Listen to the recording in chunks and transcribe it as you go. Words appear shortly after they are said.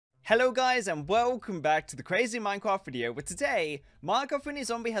Hello guys and welcome back to the crazy Minecraft video where today, Minecraft Friendly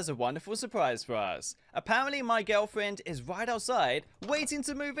Zombie has a wonderful surprise for us. Apparently my girlfriend is right outside waiting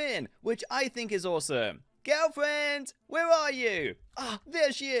to move in, which I think is awesome. Girlfriend, where are you? Ah,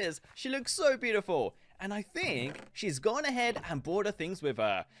 there she is. She looks so beautiful. And I think she's gone ahead and brought her things with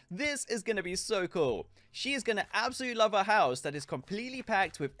her. This is going to be so cool. She is going to absolutely love her house that is completely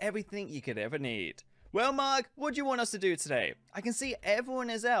packed with everything you could ever need. Well, Mark, what do you want us to do today? I can see everyone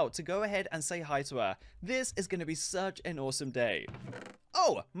is out to go ahead and say hi to her. This is going to be such an awesome day.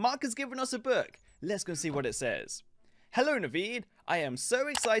 Oh, Mark has given us a book. Let's go see what it says. Hello, Naveed. I am so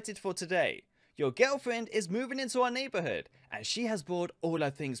excited for today. Your girlfriend is moving into our neighborhood and she has brought all her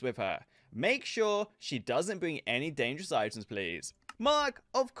things with her. Make sure she doesn't bring any dangerous items, please. Mark,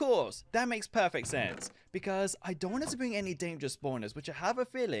 of course, that makes perfect sense, because I don't want her to bring any dangerous spawners, which I have a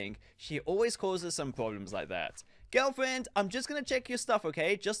feeling she always causes some problems like that. Girlfriend, I'm just gonna check your stuff,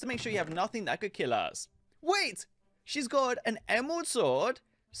 okay, just to make sure you have nothing that could kill us. Wait! She's got an emerald sword,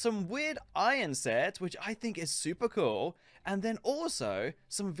 some weird iron set, which I think is super cool, and then also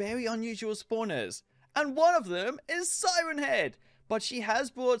some very unusual spawners. And one of them is Siren Head! But she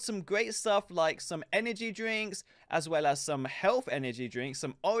has brought some great stuff like some energy drinks, as well as some health energy drinks,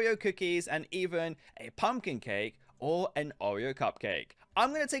 some Oreo cookies, and even a pumpkin cake or an Oreo cupcake.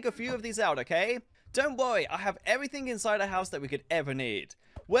 I'm going to take a few of these out, okay? Don't worry, I have everything inside the house that we could ever need.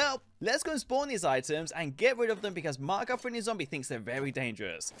 Well, let's go and spawn these items and get rid of them because Minecraft Friendly Zombie thinks they're very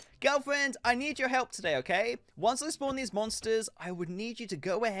dangerous. Girlfriend, I need your help today, okay? Once I spawn these monsters, I would need you to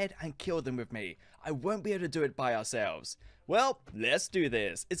go ahead and kill them with me. I won't be able to do it by ourselves. Well, let's do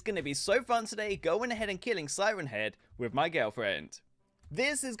this. It's going to be so fun today going ahead and killing Siren Head with my girlfriend.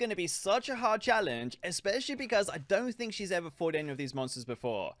 This is going to be such a hard challenge, especially because I don't think she's ever fought any of these monsters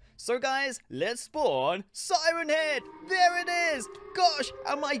before. So guys, let's spawn Siren Head! There it is! Gosh,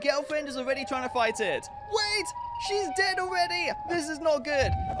 and my girlfriend is already trying to fight it. Wait! She's dead already! This is not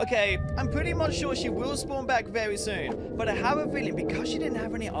good. Okay, I'm pretty much sure she will spawn back very soon. But I have a feeling because she didn't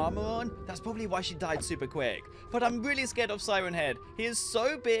have any armor on, that's probably why she died super quick. But I'm really scared of Siren Head. He is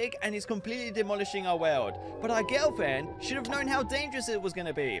so big and he's completely demolishing our world. But our girlfriend should have known how dangerous it was going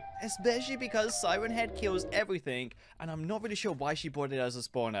to be. Especially because Siren Head kills everything. And I'm not really sure why she brought it as a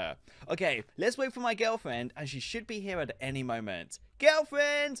spawner. Okay, let's wait for my girlfriend and she should be here at any moment.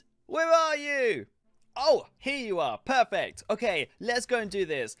 Girlfriend, where are you? Oh, here you are. Perfect. Okay, let's go and do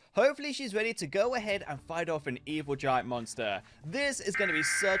this. Hopefully she's ready to go ahead and fight off an evil giant monster. This is going to be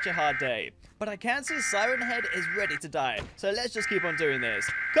such a hard day. But I can see Siren Head is ready to die. So let's just keep on doing this.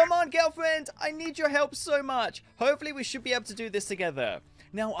 Come on, girlfriend. I need your help so much. Hopefully we should be able to do this together.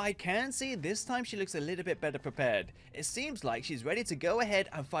 Now, I can see this time she looks a little bit better prepared. It seems like she's ready to go ahead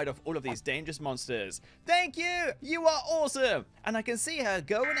and fight off all of these dangerous monsters. Thank you! You are awesome! And I can see her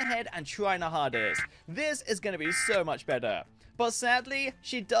going ahead and trying her hardest. This is going to be so much better. But sadly,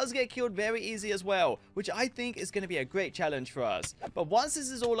 she does get killed very easy as well, which I think is going to be a great challenge for us. But once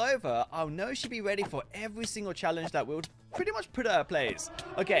this is all over, I'll know she'll be ready for every single challenge that we'll pretty much put her place.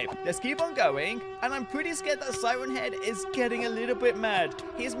 Okay, let's keep on going. And I'm pretty scared that Siren Head is getting a little bit mad.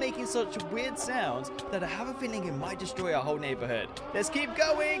 He's making such weird sounds that I have a feeling it might destroy our whole neighborhood. Let's keep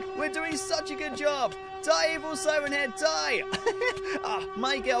going. We're doing such a good job. Die, evil Siren Head, die!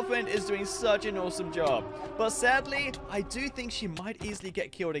 My girlfriend is doing such an awesome job. But sadly, I do think she might easily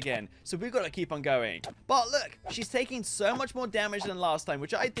get killed again. So we've got to keep on going. But look, she's taking so much more damage than last time,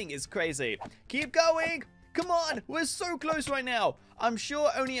 which I think is crazy. Keep going! Come on, we're so close right now. I'm sure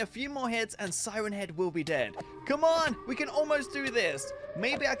only a few more hits and Siren Head will be dead. Come on, we can almost do this.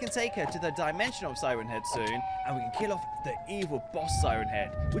 Maybe I can take her to the dimension of Siren Head soon and we can kill off the evil boss Siren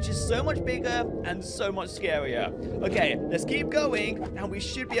Head, which is so much bigger and so much scarier. Okay, let's keep going and we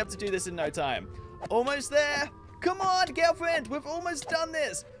should be able to do this in no time. Almost there. Come on, girlfriend, we've almost done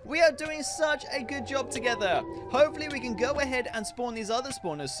this. We are doing such a good job together. Hopefully we can go ahead and spawn these other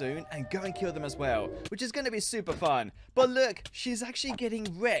spawners soon and go and kill them as well, which is going to be super fun. But look, she's actually getting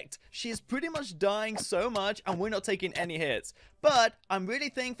wrecked. She's pretty much dying so much and we're not taking any hits. But I'm really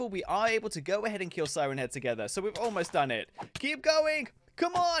thankful we are able to go ahead and kill Siren Head together, so we've almost done it. Keep going.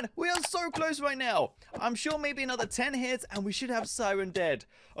 Come on, we are so close right now. I'm sure maybe another 10 hits and we should have Siren dead.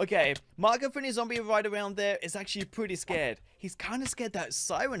 Okay, Minecraft Friendly Zombie right around there is actually pretty scared. He's kind of scared that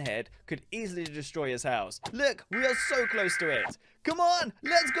Siren Head could easily destroy his house. Look, we are so close to it. Come on,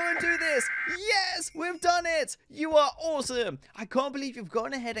 let's go and do this. Yes, we've done it. You are awesome. I can't believe you've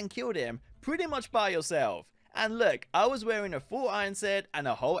gone ahead and killed him pretty much by yourself. And look, I was wearing a full iron set and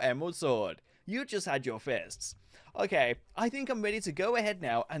a whole emerald sword. You just had your fists. Okay, I think I'm ready to go ahead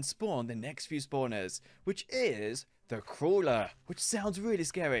now and spawn the next few spawners, which is the crawler, which sounds really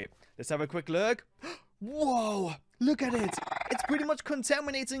scary. Let's have a quick look. Whoa, look at it. It's pretty much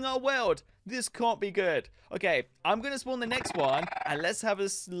contaminating our world. This can't be good. Okay, I'm going to spawn the next one, and let's have a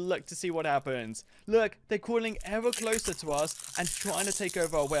look to see what happens. Look, they're crawling ever closer to us and trying to take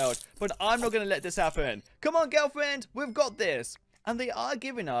over our world, but I'm not going to let this happen. Come on, girlfriend, we've got this. And they are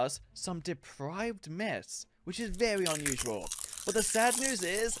giving us some deprived mess, which is very unusual. But the sad news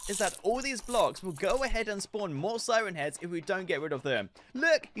is that all these blocks will go ahead and spawn more siren heads if we don't get rid of them.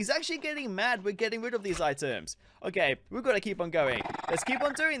 Look, he's actually getting mad we're getting rid of these items. Okay, we've got to keep on going. Let's keep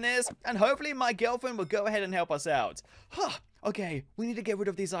on doing this, and hopefully my girlfriend will go ahead and help us out. Okay, we need to get rid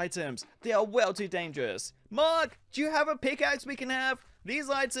of these items. They are well too dangerous. Mark, do you have a pickaxe we can have? These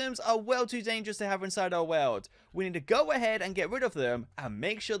items are well too dangerous to have inside our world. We need to go ahead and get rid of them and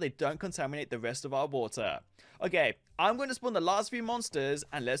make sure they don't contaminate the rest of our water. Okay, I'm going to spawn the last few monsters,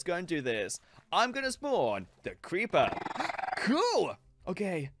 and let's go and do this. I'm going to spawn the creeper. Cool!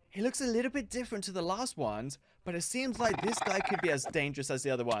 Okay, he looks a little bit different to the last ones, but it seems like this guy could be as dangerous as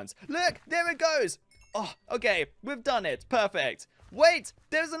the other ones. Look, there it goes! Oh, okay, we've done it. Perfect. Wait,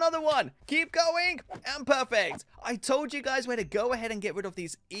 there's another one. Keep going, and perfect. I told you guys where to go ahead and get rid of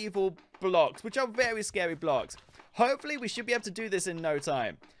these evil blocks, which are very scary blocks. Hopefully, we should be able to do this in no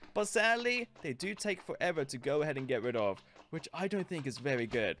time. But sadly, they do take forever to go ahead and get rid of, which I don't think is very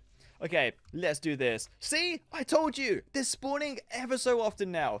good. Okay, let's do this. See, I told you, they're spawning ever so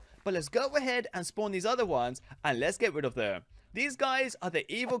often now. But let's go ahead and spawn these other ones, and let's get rid of them. These guys are the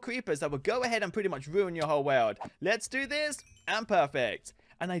evil creepers that will go ahead and pretty much ruin your whole world. Let's do this, and perfect.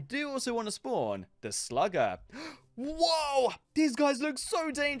 And I do also want to spawn the slugger. Whoa! These guys look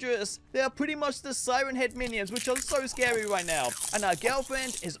so dangerous. They are pretty much the siren head minions, which are so scary right now. And our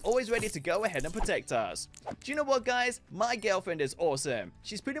girlfriend is always ready to go ahead and protect us. Do you know what, guys? My girlfriend is awesome.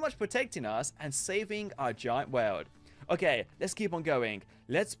 She's pretty much protecting us and saving our giant world. Okay, let's keep on going.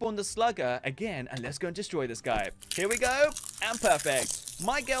 Let's spawn the slugger again, and let's go and destroy this guy. Here we go, and perfect.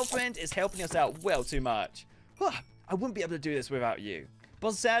 My girlfriend is helping us out well too much. I wouldn't be able to do this without you.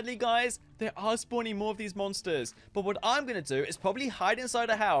 But sadly, guys, there are spawning more of these monsters. But what I'm going to do is probably hide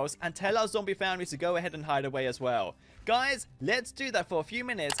inside a house and tell our zombie family to go ahead and hide away as well. Guys, let's do that for a few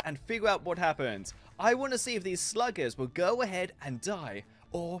minutes and figure out what happens. I want to see if these sluggers will go ahead and die,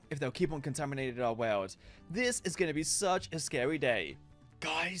 or if they'll keep on contaminating our world. This is going to be such a scary day.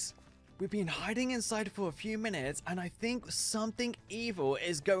 Guys, we've been hiding inside for a few minutes, and I think something evil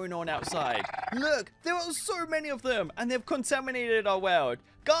is going on outside. Look, there are so many of them, and they've contaminated our world.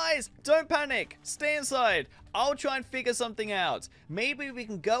 Guys, don't panic. Stay inside. I'll try and figure something out. Maybe we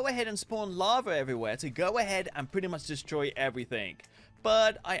can go ahead and spawn lava everywhere to go ahead and pretty much destroy everything.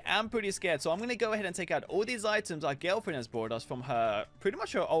 But I am pretty scared, so I'm going to go ahead and take out all these items our girlfriend has brought us from pretty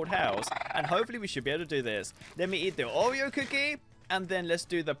much her old house, and hopefully we should be able to do this. Let me eat the Oreo cookie. And then let's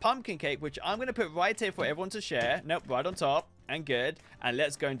do the pumpkin cake, which I'm going to put right here for everyone to share. Nope, right on top. And good. And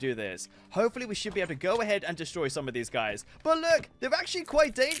let's go and do this. Hopefully, we should be able to go ahead and destroy some of these guys. But look, they're actually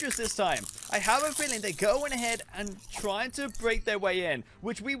quite dangerous this time. I have a feeling they're going ahead and trying to break their way in,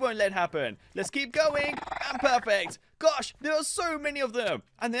 which we won't let happen. Let's keep going. And perfect. Gosh, there are so many of them.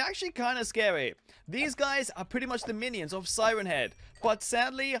 And they're actually kind of scary. These guys are pretty much the minions of Siren Head. But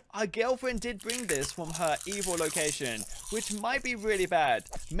sadly, our girlfriend did bring this from her evil location, which might be really bad.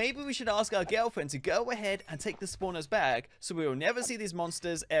 Maybe we should ask our girlfriend to go ahead and take the spawners back, so we will never see these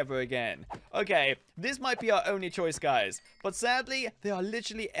monsters ever again. Okay, this might be our only choice, guys. But sadly, they are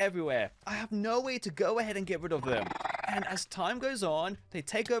literally everywhere. I have no way to go ahead and get rid of them. And as time goes on, they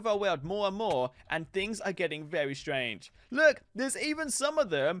take over our world more and more, and things are getting very strange. Look, there's even some of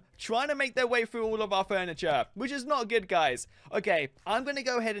them trying to make their way through all of our furniture, which is not good, guys. Okay, I'm going to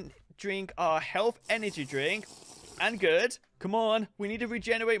go ahead and drink our health energy drink. And good. Come on, we need to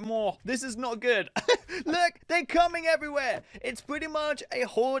regenerate more. This is not good. Look, they're coming everywhere. It's pretty much a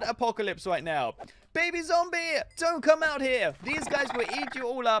horde apocalypse right now. Baby zombie, don't come out here. These guys will eat you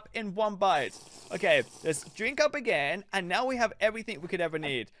all up in one bite. Okay, let's drink up again. And now we have everything we could ever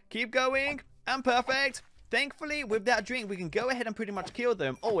need. Keep going. And perfect. Thankfully, with that drink, we can go ahead and pretty much kill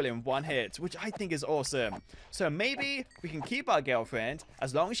them all in one hit, which I think is awesome. So maybe we can keep our girlfriend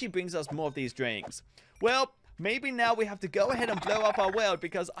as long as she brings us more of these drinks. Well, maybe now we have to go ahead and blow up our world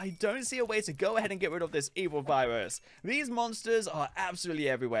because I don't see a way to go ahead and get rid of this evil virus. These monsters are absolutely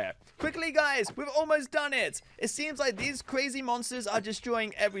everywhere. Quickly, guys, we've almost done it. It seems like these crazy monsters are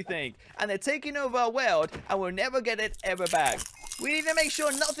destroying everything, and they're taking over our world, and we'll never get it ever back. We need to make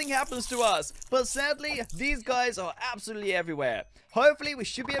sure nothing happens to us. But sadly, these guys are absolutely everywhere. Hopefully, we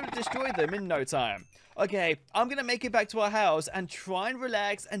should be able to destroy them in no time. Okay, I'm gonna make it back to our house and try and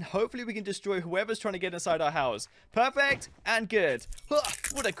relax, and hopefully we can destroy whoever's trying to get inside our house. Perfect and good. Huh,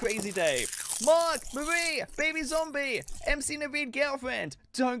 what a crazy day. Mark, Marie, baby zombie, MC Naveed girlfriend,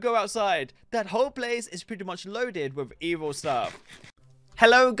 don't go outside. That whole place is pretty much loaded with evil stuff.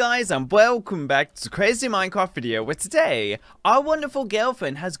 Hello guys and welcome back to Crazy Minecraft video, where today our wonderful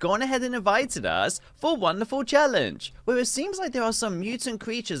girlfriend has gone ahead and invited us for a wonderful challenge where it seems like there are some mutant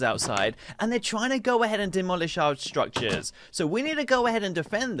creatures outside and they're trying to go ahead and demolish our structures. So we need to go ahead and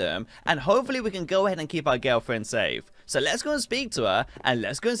defend them, and hopefully we can go ahead and keep our girlfriend safe. So let's go and speak to her and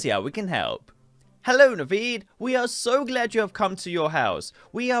let's go and see how we can help. Hello Naveed, we are so glad you have come to your house.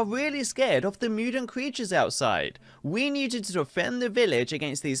 We are really scared of the mutant creatures outside. We need you to defend the village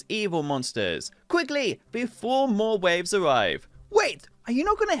against these evil monsters. Quickly, before more waves arrive. Wait, are you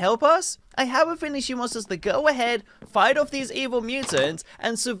not going to help us? I have a feeling she wants us to go ahead, fight off these evil mutants,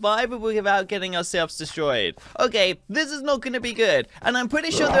 and survive without getting ourselves destroyed. Okay, this is not going to be good, and I'm pretty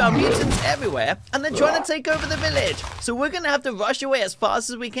sure there are mutants everywhere, and they're trying to take over the village. So we're going to have to rush away as fast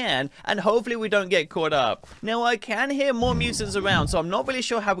as we can, and hopefully we don't get caught up. Now, I can hear more mutants around, so I'm not really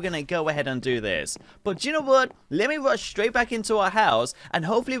sure how we're going to go ahead and do this. But you know what? Let me rush straight back into our house, and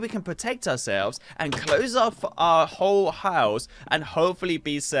hopefully we can protect ourselves, and close off our whole house, and hopefully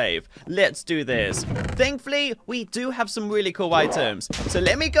be safe. Let's do this. Thankfully, we do have some really cool items. So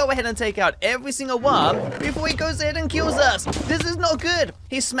let me go ahead and take out every single one before he goes ahead and kills us. This is not good.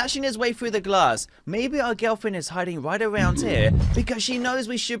 He's smashing his way through the glass. Maybe our girlfriend is hiding right around here because she knows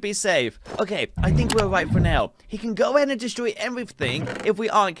we should be safe. Okay, I think we're right for now. He can go ahead and destroy everything if we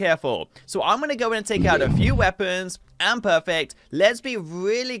aren't careful. So I'm going to go ahead and take out a few weapons. And perfect. Let's be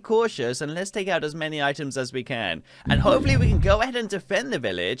really cautious and let's take out as many items as we can. And hopefully we can go ahead and defend the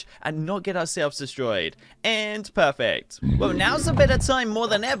village and not get ourselves destroyed. And perfect. Well, now's a better time more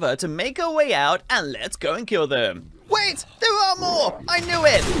than ever to make our way out, and let's go and kill them. Wait, there are more! I knew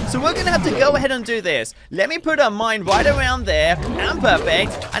it! So we're gonna have to go ahead and do this. Let me put our mine right around there, and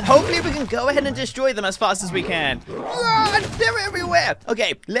perfect, and hopefully we can go ahead and destroy them as fast as we can. Run! They're everywhere!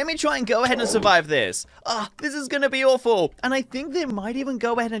 Okay, let me try and go ahead and survive this. This is gonna be awful, and I think they might even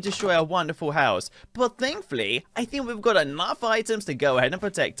go ahead and destroy our wonderful house. But thankfully, I think we've got enough items to go ahead and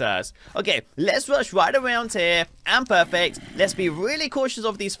protect us. Okay, let's rush right around here, and perfect. Let's be really cautious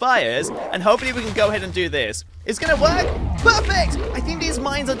of these fires, and hopefully we can go ahead and do this. It's gonna work? Perfect! I think these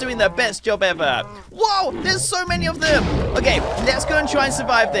mines are doing their best job ever. Whoa, there's so many of them. Okay, let's go and try and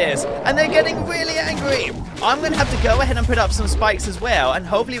survive this. And they're getting really angry. I'm gonna have to go ahead and put up some spikes as well, and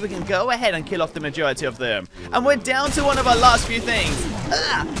hopefully we can go ahead and kill off the majority of them. And we're down to one of our last few things.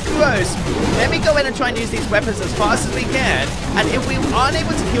 Gross. Let me go ahead and try and use these weapons as fast as we can. And if we aren't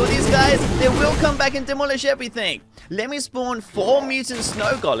able to kill these guys, they will come back and demolish everything. Let me spawn 4 mutant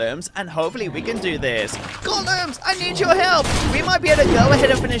snow golems, and hopefully we can do this. Golems, I need your help. We might be able to go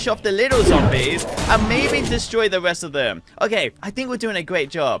ahead and finish off the little zombies and maybe destroy the rest of them. Okay, I think we're doing a great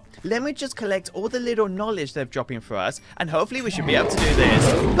job. Let me just collect all the little knowledge they're dropping for us, and hopefully we should be able to do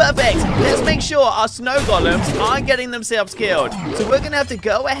this. Perfect. Let's make sure our snow golems aren't getting themselves killed. So we're going to have to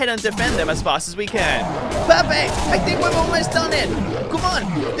go ahead and defend them as fast as we can. Perfect. I think we've almost done it. Come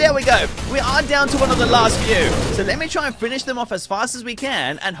on. There we go. We are down to one of the last few. So let me try and finish them off as fast as we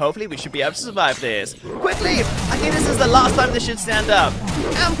can, and hopefully we should be able to survive this. Quickly. I think this is the last time they should stand up.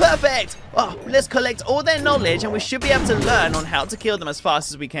 And perfect. Let's collect all their knowledge, and we should be able to learn on how to kill them as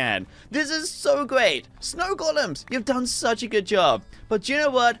fast as we can. This is so great. Snow golems, you've done such a good job. But you know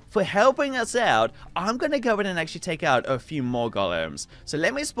what? For helping us out, I'm going to go in and actually take out a few more golems. So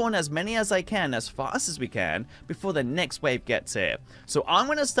let me spawn as many as I can as fast as we can before the next wave gets here. So I'm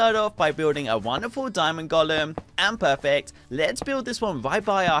going to start off by building a wonderful diamond golem. And perfect. Let's build this one right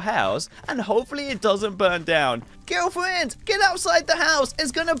by our house, and hopefully it doesn't burn down. Girlfriend, get outside the house.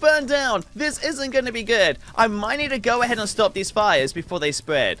 It's going to burn down. This isn't going to be good. I might need to go ahead and stop these fires before they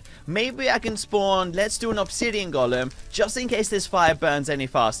spread. Maybe I can spawn, let's do an obsidian golem, just in case this fire burns any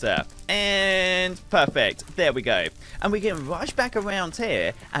faster. And perfect. There we go. And we can rush back around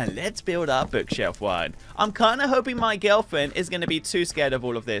here, and let's build our bookshelf one. I'm kind of hoping my girlfriend is going to be too scared of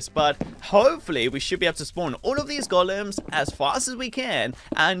all of this, but hopefully we should be able to spawn all of these golems as fast as we can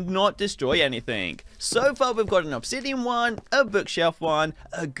and not destroy anything. So far we've got an obsidian one, a bookshelf one,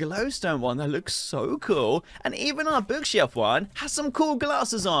 a glowstone one that looks so cool, and even our bookshelf one has some cool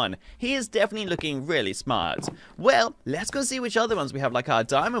glasses on. He is definitely looking really smart. Well, let's go see which other ones we have, like our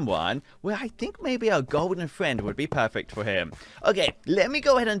diamond one, where I think maybe our golden friend would be perfect for him. Okay, let me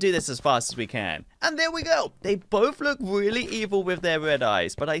go ahead and do this as fast as we can. And there we go. They both look really evil with their red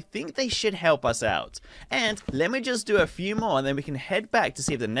eyes, but I think they should help us out. And let me just do a few more, and then we can head back to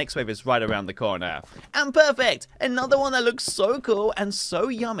see if the next wave is right around the corner. And perfect! Another one that looks so cool and so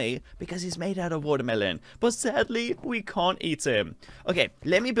yummy because he's made out of watermelon. But sadly, we can't eat him. Okay,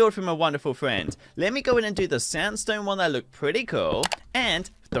 let me build from a wonderful friend. Let me go in and do the sandstone one that looked pretty cool. And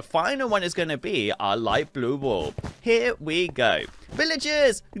the final one is going to be our light blue wall. Here we go.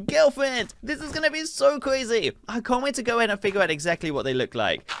 Villagers! Girlfriend! This is going to be so crazy! I can't wait to go ahead and figure out exactly what they look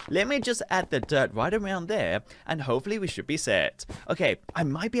like. Let me just add the dirt right around there, and hopefully we should be set. Okay, I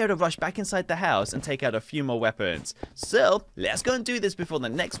might be able to rush back inside the house and take out a few more weapons. So, let's go and do this before the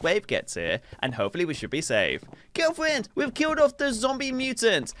next wave gets here, and hopefully we should be safe. Girlfriend! We've killed off the zombie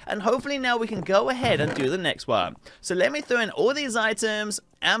mutant, and hopefully now we can go ahead and do the next one. So let me throw in all these items,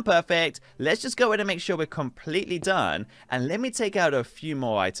 and perfect. Let's just go ahead and make sure we're completely done, and let me take out a few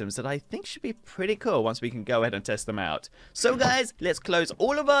more items that I think should be pretty cool once we can go ahead and test them out. So guys, let's close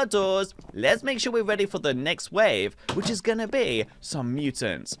all of our doors. Let's make sure we're ready for the next wave, which is gonna be some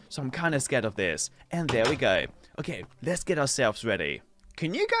mutants. So I'm kind of scared of this. And there we go. Okay, let's get ourselves ready.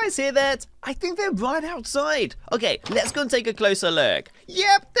 Can you guys hear that? I think they're right outside. Okay, let's go and take a closer look.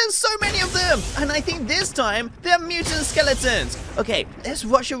 Yep, there's so many of them. And I think this time, they're mutant skeletons. Okay, let's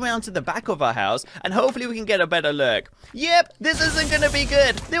rush around to the back of our house and hopefully we can get a better look. Yep, this isn't gonna be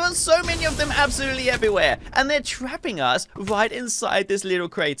good. There are so many of them absolutely everywhere. And they're trapping us right inside this little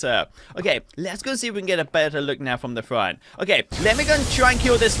crater. Okay, let's go see if we can get a better look now from the front. Okay, let me go and try and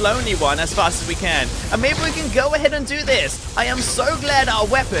kill this lonely one as fast as we can. And maybe we can go ahead and do this. I am so glad our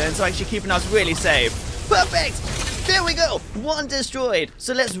weapons are actually keeping us really safe. Perfect! There we go! One destroyed.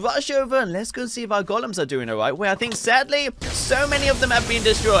 So let's rush over and let's go see if our golems are doing alright. Where I think sadly, so many of them have been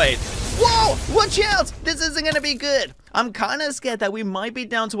destroyed. Whoa! Watch out! This isn't gonna be good. I'm kind of scared that we might be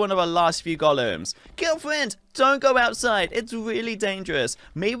down to one of our last few golems. Girlfriend, don't go outside. It's really dangerous.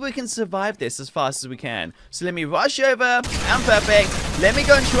 Maybe we can survive this as fast as we can. So let me rush over. And perfect. Let me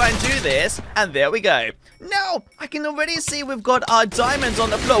go and try and do this. And there we go. No! I can already see we've got our diamonds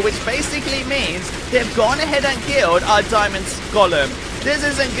on the floor, which basically means they've gone ahead and killed our diamonds golem. This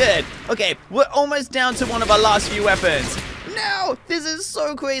isn't good. Okay, we're almost down to one of our last few weapons. No! This is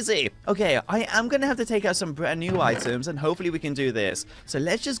so crazy. Okay, I am going to have to take out some brand new items and hopefully we can do this. So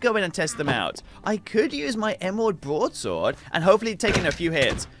let's just go in and test them out. I could use my emerald broadsword and hopefully take in a few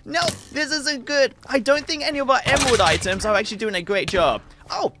hits. No, this isn't good. I don't think any of our emerald items are actually doing a great job.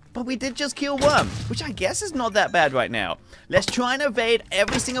 Oh, but we did just kill one, which I guess is not that bad right now. Let's try and evade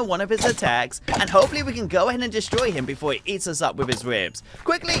every single one of his attacks, and hopefully we can go ahead and destroy him before he eats us up with his ribs.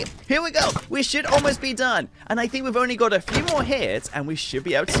 Quickly, here we go. We should almost be done, and I think we've only got a few more hits, and we should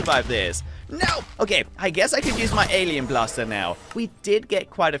be able to survive this. No! Okay, I guess I could use my alien blaster now. We did get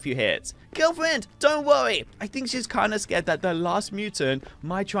quite a few hits. Girlfriend, don't worry. I think she's kind of scared that the last mutant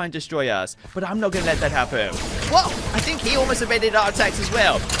might try and destroy us, but I'm not going to let that happen. Whoa, I think he almost evaded our attacks as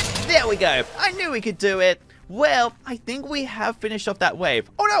well. There we go. I knew we could do it. Well, I think we have finished off that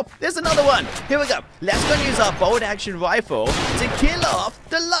wave. Oh no, there's another one. Here we go. Let's go and use our bolt action rifle to kill off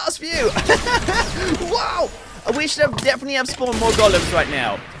the last few. Wow. We should have definitely have spawned more golems right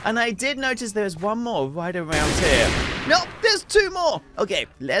now. And I did notice there's one more right around here. Nope, there's two more. Okay,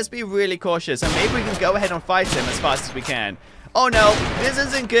 let's be really cautious and maybe we can go ahead and fight him as fast as we can. Oh no, this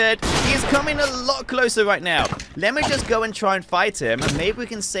isn't good. He's coming a lot closer right now. Let me just go and try and fight him, and maybe we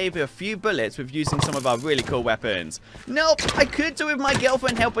can save a few bullets with using some of our really cool weapons. Nope, I could do with my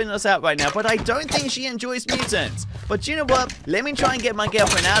girlfriend helping us out right now, but I don't think she enjoys mutants. But you know what? Let me try and get my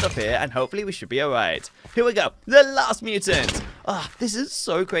girlfriend out of here, and hopefully we should be alright. Here we go, the last mutant. This is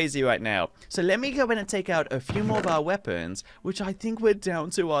so crazy right now. So let me go in and take out a few more of our weapons, which I think we're down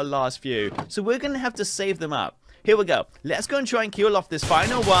to our last few. So we're going to have to save them up. Here we go. Let's go and try and kill off this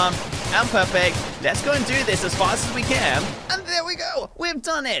final one. And perfect. Let's go and do this as fast as we can. And there we go. We've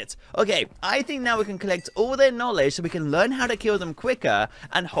done it. Okay, I think now we can collect all their knowledge so we can learn how to kill them quicker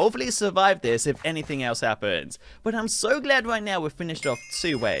and hopefully survive this if anything else happens. But I'm so glad right now we've finished off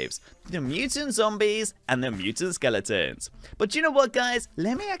two waves. The mutant zombies and the mutant skeletons. But you know what, guys?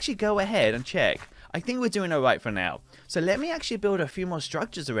 Let me actually go ahead and check. I think we're doing alright for now. So let me actually build a few more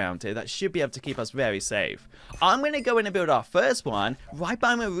structures around here that should be able to keep us very safe. I'm going to go in and build our first one right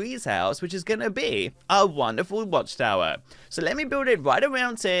by Marie's house, which is going to be our wonderful watchtower. So let me build it right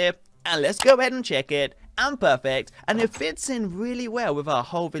around here, and let's go ahead and check it. And perfect, and it fits in really well with our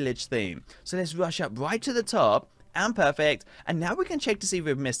whole village theme. So let's rush up right to the top, and perfect, and now we can check to see if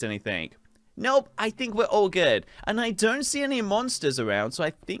we've missed anything. Nope, I think we're all good, and I don't see any monsters around, so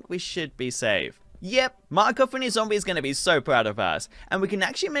I think we should be safe. Yep, my company zombie is going to be so proud of us. And we can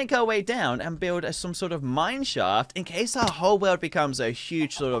actually make our way down and build some sort of mine shaft in case our whole world becomes a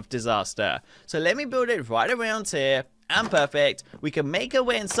huge sort of disaster. So let me build it right around here. And perfect. We can make our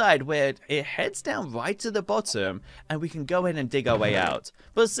way inside where it heads down right to the bottom and we can go ahead and dig our way out.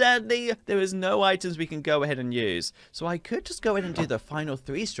 But sadly, there is no items we can go ahead and use. So I could just go ahead and do the final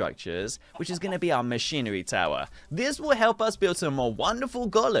 3 structures, which is going to be our machinery tower. This will help us build some more wonderful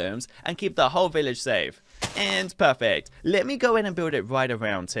golems and keep the whole village safe. And perfect. Let me go ahead and build it right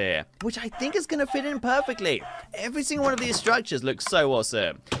around here, which I think is going to fit in perfectly. Every single one of these structures looks so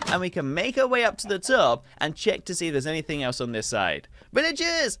awesome. And we can make our way up to the top and check to see if there's anything else on this side.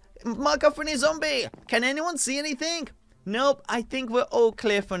 Villagers! Mark off any zombie! Can anyone see anything? Nope, I think we're all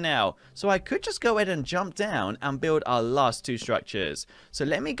clear for now. So I could just go ahead and jump down and build our last 2 structures. So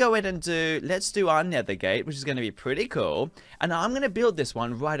let me go ahead and let's do our nether gate, which is going to be pretty cool. And I'm going to build this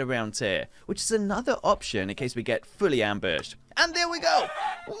one right around here, which is another option in case we get fully ambushed. And there we go!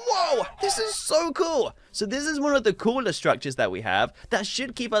 Whoa! This is so cool! So this is one of the coolest structures that we have that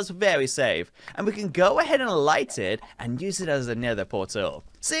should keep us very safe. And we can go ahead and light it and use it as a nether portal.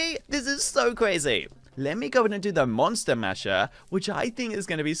 See? This is so crazy! Let me go ahead and do the monster masher, which I think is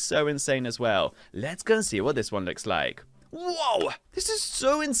going to be so insane as well. Let's go and see what this one looks like. Whoa! This is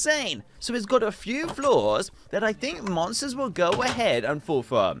so insane! So it's got a few floors that I think monsters will go ahead and fall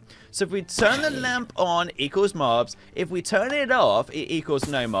from. So if we turn the lamp on, equals mobs. If we turn it off, it equals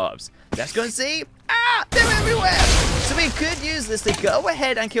no mobs. Let's go and see. Ah! They're everywhere! So we could use this to go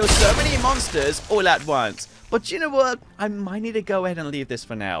ahead and kill so many monsters all at once. But you know what? I might need to go ahead and leave this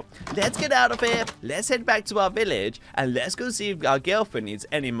for now. Let's get out of here. Let's head back to our village. And let's go see if our girlfriend needs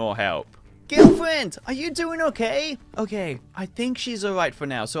any more help. Girlfriend, are you doing okay? Okay, I think she's alright for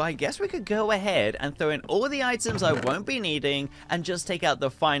now, so I guess we could go ahead and throw in all the items I won't be needing and just take out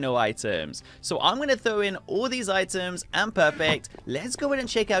the final items. So I'm going to throw in all these items and perfect. Let's go ahead and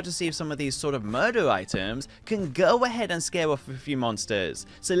check out to see if some of these sort of murder items can go ahead and scare off a few monsters.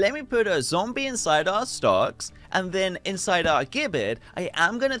 So let me put a zombie inside our stocks, and then inside our gibbet, I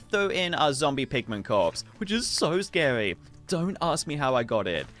am going to throw in our zombie pigman corpse, which is so scary. Don't ask me how I got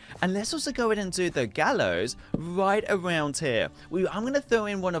it. And let's also go ahead and do the gallows right around here. I'm going to throw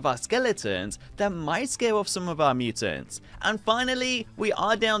in one of our skeletons that might scare off some of our mutants. And finally, we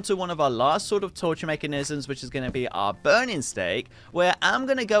are down to one of our last sort of torture mechanisms, which is going to be our burning stake, where I'm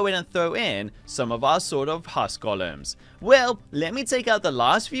going to go in and throw in some of our sort of husk golems. Well, let me take out the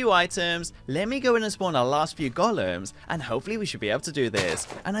last few items, let me go in and spawn our last few golems, and hopefully we should be able to do this.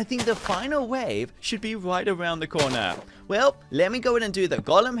 And I think the final wave should be right around the corner. Well, let me go in and do the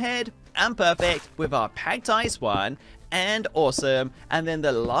golem head, and perfect, with our packed ice one, and awesome. And then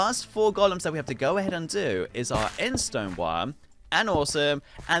the last 4 golems that we have to go ahead and do is our endstone one, and awesome,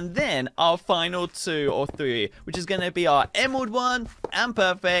 and then our final 2 or 3, which is going to be our emerald one, and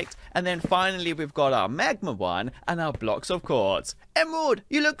perfect, and then finally we've got our magma one, and our blocks of quartz. Emerald,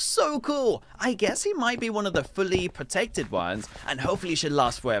 you look so cool! I guess he might be one of the fully protected ones, and hopefully should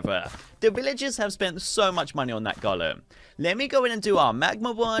last forever. The villagers have spent so much money on that golem. Let me go in and do our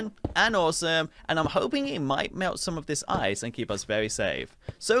magma one, and awesome, and I'm hoping it might melt some of this ice and keep us very safe.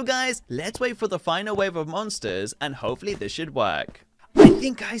 So guys, let's wait for the final wave of monsters, and hopefully this should work. I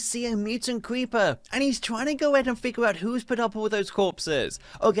think I see a mutant creeper, and he's trying to go ahead and figure out who's put up all those corpses.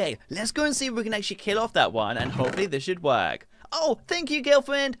 Okay, let's go and see if we can actually kill off that one, and hopefully this should work. Oh, thank you,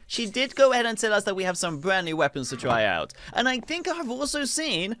 girlfriend. She did go ahead and tell us that we have some brand new weapons to try out. And I think I've also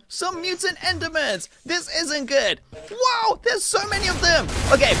seen some mutant endermans. This isn't good. Wow, there's so many of them.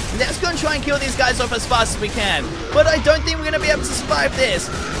 Okay, let's go and try and kill these guys off as fast as we can. But I don't think we're going to be able to survive this.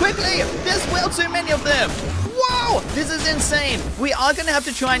 Quickly, there's well too many of them. Wow, this is insane. We are going to have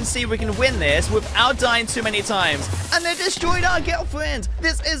to try and see if we can win this without dying too many times. And they destroyed our girlfriend.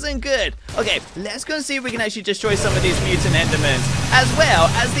 This isn't good. Okay, let's go and see if we can actually destroy some of these mutant endermans, as well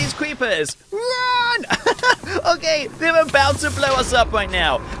as these creepers. Run! Okay, they're about to blow us up right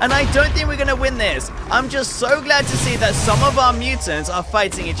now, and I don't think we're gonna win this. I'm just so glad to see that some of our mutants are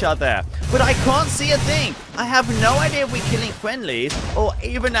fighting each other, but I can't see a thing. I have no idea if we're killing friendlies or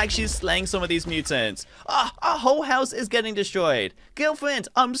even actually slaying some of these mutants. Our whole house is getting destroyed. Girlfriend,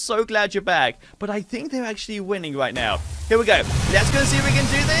 I'm so glad you're back, but I think they're actually winning right now. Here we go. Let's go and see if we can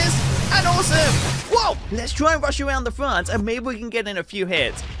do this. And awesome! Whoa! Let's try and rush around the front and maybe we can get in a few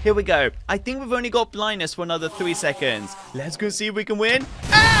hits. Here we go. I think we've only got blindness for another 3 seconds. Let's go see if we can win.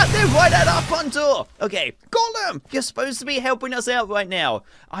 Ah! They're right at our front door! Okay, Golem! You're supposed to be helping us out right now.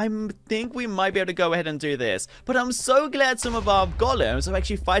 I think we might be able to go ahead and do this. But I'm so glad some of our golems are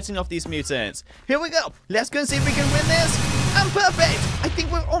actually fighting off these mutants. Here we go. Let's go and see if we can win this. And perfect! I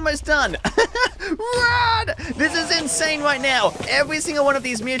think we're almost done. Run! This is insane right now. Every single one of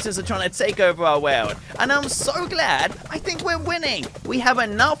these mutants are trying to take over our world. And I'm so glad. I think we're winning. We have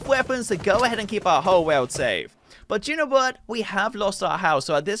enough weapons to go ahead and keep our whole world safe. But you know what? We have lost our house,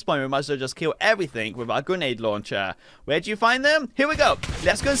 so at this point we might as well just kill everything with our grenade launcher. Where'd you find them? Here we go.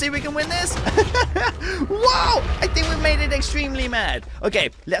 Let's go and see if we can win this. Whoa! I think we made it extremely mad. Okay,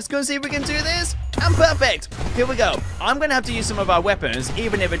 let's go and see if we can do this. And perfect. Here we go. I'm going to have to use some of our weapons,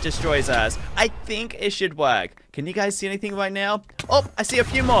 even if it destroys us. I think it should work. Can you guys see anything right now? Oh, I see a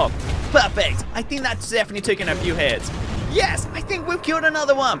few more. Perfect. I think that's definitely taken a few hits. Yes, I think we've killed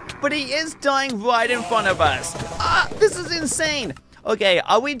another one, but he is dying right in front of us. This is insane. Okay,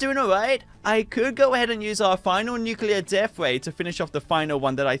 are we doing alright? I could go ahead and use our final nuclear death ray to finish off the final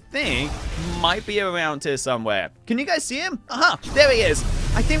one that I think might be around here somewhere. Can you guys see him? Aha, there he is.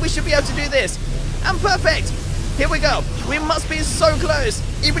 I think we should be able to do this. And perfect. Here we go. We must be so close.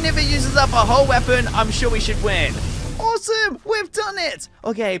 Even if it uses up our whole weapon, I'm sure we should win. Awesome! We've done it!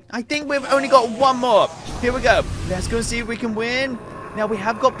 Okay, I think we've only got one more. Here we go. Let's go and see if we can win. Now, we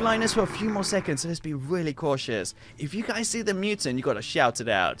have got blindness for a few more seconds, so let's be really cautious. If you guys see the mutant, you got to shout it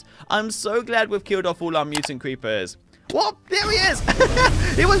out. I'm so glad we've killed off all our mutant creepers. Whoa, there he is!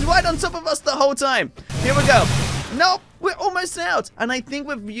 He was right on top of us the whole time. Here we go. Nope, we're almost out. And I think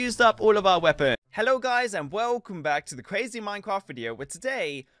we've used up all of our weapons. Hello guys, and welcome back to the Crazy Minecraft video, where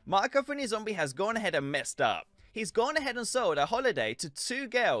today, Marco Funny Zombie has gone ahead and messed up. He's gone ahead and sold a holiday to 2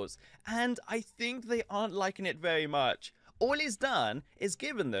 girls, and I think they aren't liking it very much. All he's done is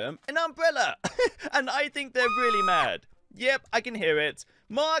given them an umbrella, and I think they're really mad. Yep, I can hear it.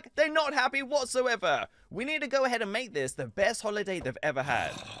 Mark, they're not happy whatsoever. We need to go ahead and make this the best holiday they've ever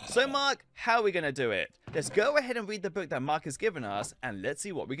had. So Mark, how are we going to do it? Let's go ahead and read the book that Mark has given us, and let's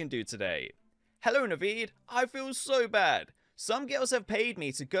see what we can do today. Hello Naveed, I feel so bad. Some girls have paid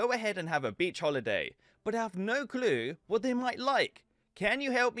me to go ahead and have a beach holiday, but I have no clue what they might like. Can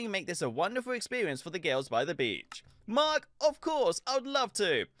you help me make this a wonderful experience for the girls by the beach? Mark, of course, I would love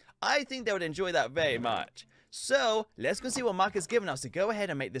to. I think they would enjoy that very much. So, let's go see what Mark has given us to go ahead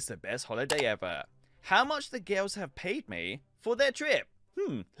and make this the best holiday ever. How much the girls have paid me for their trip?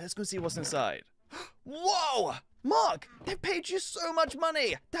 Let's go see what's inside. Whoa! Mark, they've paid you so much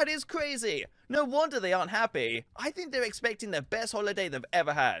money. That is crazy. No wonder they aren't happy. I think they're expecting the best holiday they've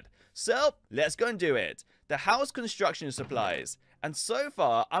ever had. So, let's go and do it. The house construction supplies. And so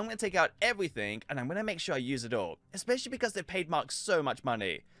far, I'm going to take out everything and I'm going to make sure I use it all. Especially because they paid Mark so much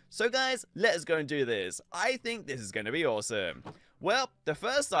money. So guys, let's go and do this. I think this is going to be awesome. Well, the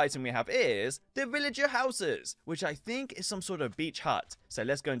first item we have is the villager houses, which I think is some sort of beach hut. So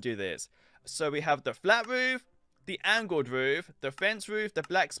let's go and do this. So we have the flat roof, the angled roof, the fence roof, the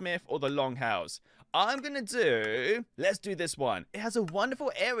blacksmith, or the longhouse. I'm gonna do, let's do this one. It has a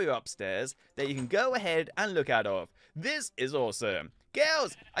wonderful area upstairs that you can go ahead and look out of. This is awesome.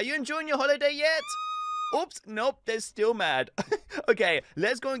 Girls, are you enjoying your holiday yet? Oops, nope, they're still mad. Okay,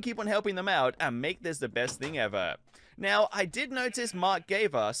 let's go and keep on helping them out and make this the best thing ever. Now, I did notice Mark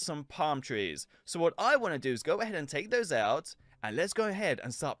gave us some palm trees. So what I want to do is go ahead and take those out. And let's go ahead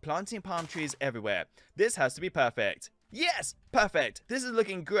and start planting palm trees everywhere. This has to be perfect. Yes, perfect. This is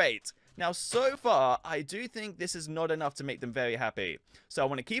looking great. Now, so far, I do think this is not enough to make them very happy. So I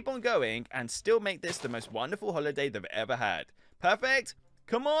want to keep on going and still make this the most wonderful holiday they've ever had. Perfect.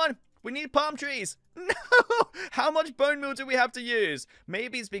 Come on. We need palm trees. No! How much bone meal do we have to use?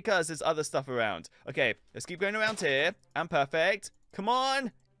 Maybe it's because there's other stuff around. Okay, let's keep going around here. And perfect. Come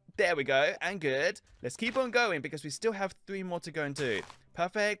on. There we go. And good. Let's keep on going because we still have 3 more to go and do.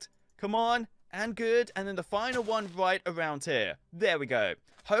 Perfect. Come on. And good. And then the final one right around here. There we go.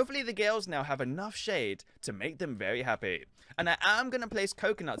 Hopefully the girls now have enough shade to make them very happy. And I am going to place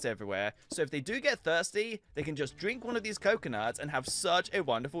coconuts everywhere, so if they do get thirsty, they can just drink one of these coconuts and have such a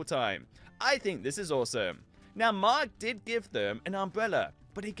wonderful time. I think this is awesome. Now, Mark did give them an umbrella,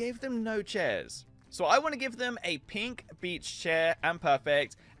 but he gave them no chairs. So I want to give them a pink beach chair, and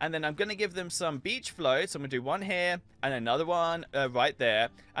perfect. And then I'm going to give them some beach floats. I'm going to do one here and another one right there.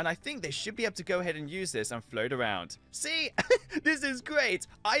 And I think they should be able to go ahead and use this and float around. See, this is great.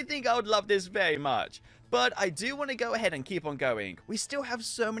 I think I would love this very much. But I do want to go ahead and keep on going. We still have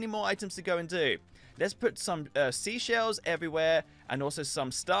so many more items to go and do. Let's put some seashells everywhere and also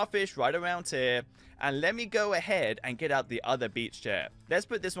some starfish right around here. And let me go ahead and get out the other beach chair. Let's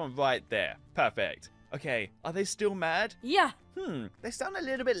put this one right there. Perfect. Okay, are they still mad? Yeah. They sound a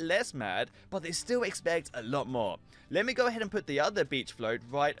little bit less mad, but they still expect a lot more. Let me go ahead and put the other beach float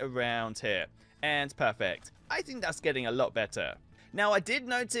right around here. And perfect. I think that's getting a lot better. Now, I did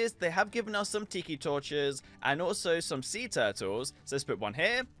notice they have given us some tiki torches and also some sea turtles. So let's put one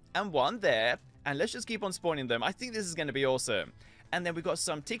here and one there. And let's just keep on spawning them. I think this is going to be awesome. And then we've got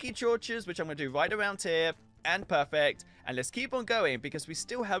some tiki torches, which I'm going to do right around here. And perfect. And let's keep on going because we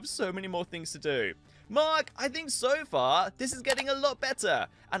still have so many more things to do. Mark, I think so far this is getting a lot better.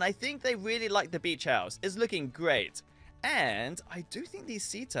 And I think they really like the beach house. It's looking great. And I do think these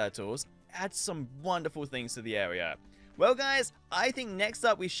sea turtles add some wonderful things to the area. Well, guys, I think next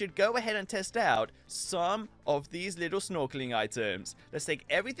up we should go ahead and test out some of these little snorkeling items. Let's take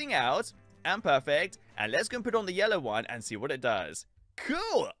everything out. And perfect. And let's go and put on the yellow one and see what it does.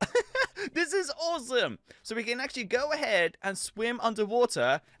 Cool! This is awesome! So we can actually go ahead and swim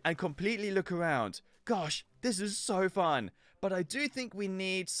underwater and completely look around. Gosh, this is so fun. But I do think we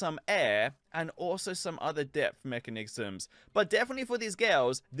need some air and also some other depth mechanisms. But definitely for these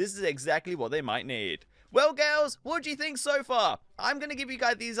girls, this is exactly what they might need. Well, girls, what do you think so far? I'm going to give you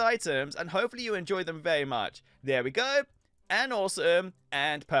guys these items and hopefully you enjoy them very much. There we go. And awesome.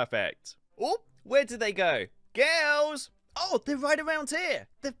 And perfect. Oh, where did they go? Girls! Oh, they're right around here.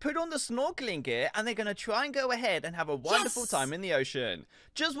 They've put on the snorkeling gear and they're going to try and go ahead and have a wonderful time in the ocean.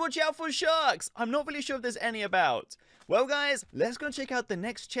 Just watch out for sharks. I'm not really sure if there's any about. Well, guys, let's go check out the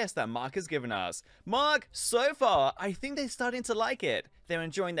next chest that Mark has given us. Mark, so far, I think they're starting to like it. They're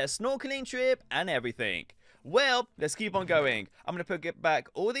enjoying their snorkeling trip and everything. Well, let's keep on going. I'm going to put back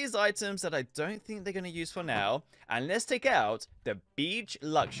all these items that I don't think they're going to use for now. And let's take out the beach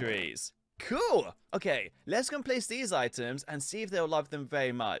luxuries. Cool! Okay, let's go and place these items and see if they'll love them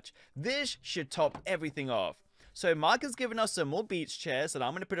very much. This should top everything off. So Mark has given us some more beach chairs and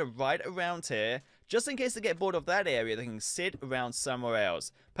I'm going to put it right around here. Just in case they get bored of that area, they can sit around somewhere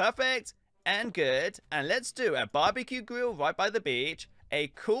else. Perfect and good. And let's do a barbecue grill right by the beach. A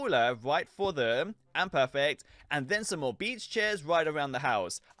cooler right for them. And perfect. And then some more beach chairs right around the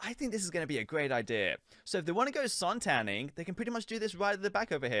house. I think this is going to be a great idea. So if they want to go sun tanning, they can pretty much do this right at the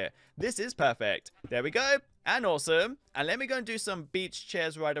back over here. This is perfect. There we go. And awesome. And let me go and do some beach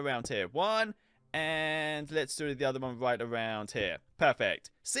chairs right around here. One. And let's do the other one right around here. Perfect.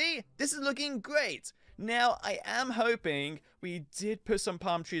 See? This is looking great. Now, I am hoping we did put some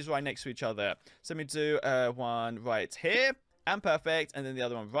palm trees right next to each other. So let me do one right here. And perfect. And then the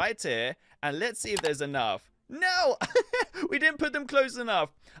other one right here. And let's see if there's enough. No! We didn't put them close enough.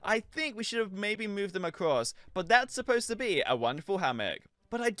 I think we should have maybe moved them across. But that's supposed to be a wonderful hammock.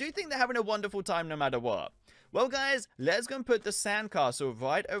 But I do think they're having a wonderful time no matter what. Well, guys, let's go and put the sandcastle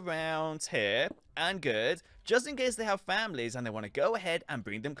right around here. And good. Just in case they have families and they want to go ahead and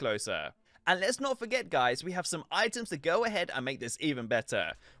bring them closer. And let's not forget, guys, we have some items to go ahead and make this even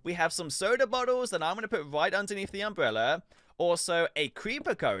better. We have some soda bottles that I'm going to put right underneath the umbrella. Also, a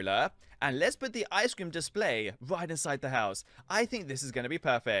creeper cola. And let's put the ice cream display right inside the house. I think this is going to be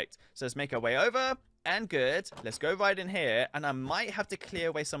perfect. So let's make our way over. And good. Let's go right in here. And I might have to clear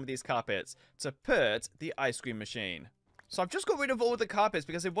away some of these carpets to put the ice cream machine. So I've just got rid of all the carpets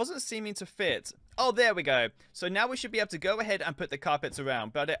because it wasn't seeming to fit. Oh, there we go. So now we should be able to go ahead and put the carpets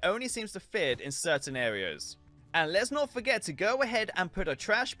around. But it only seems to fit in certain areas. And let's not forget to go ahead and put a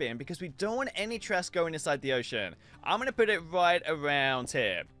trash bin because we don't want any trash going inside the ocean. I'm going to put it right around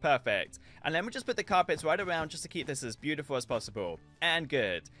here. Perfect. And let me just put the carpets right around just to keep this as beautiful as possible. And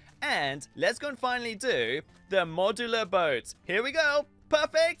good. And let's go and finally do the modular boat. Here we go.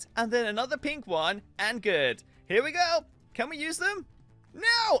 Perfect. And then another pink one. And good. Here we go. Can we use them?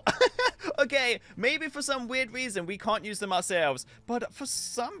 No! Okay, maybe for some weird reason we can't use them ourselves. But for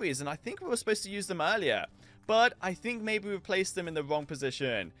some reason, I think we were supposed to use them earlier. But I think maybe we placed them in the wrong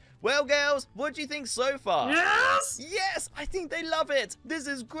position. Well, girls, what do you think so far? Yes! Yes, I think they love it. This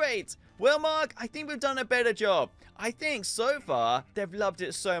is great. Well, Mark, I think we've done a better job. I think so far they've loved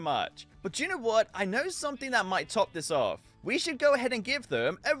it so much. But you know what? I know something that might top this off. We should go ahead and give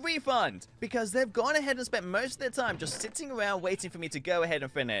them a refund because they've gone ahead and spent most of their time just sitting around waiting for me to go ahead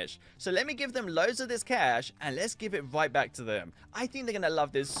and finish. So let me give them loads of this cash and let's give it right back to them. I think they're going to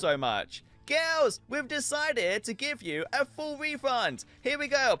love this so much. Girls, we've decided to give you a full refund. Here we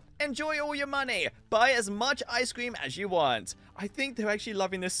go. Enjoy all your money. Buy as much ice cream as you want. I think they're actually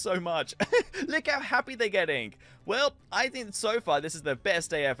loving this so much. Look how happy they're getting. Well, I think so far this is the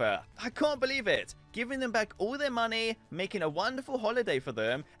best day ever. I can't believe it. Giving them back all their money, making a wonderful holiday for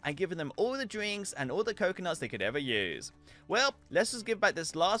them, and giving them all the drinks and all the coconuts they could ever use. Well, let's just give back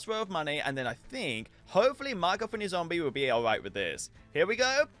this last row of money, and then I think, hopefully, Mark and his zombie will be alright with this. Here we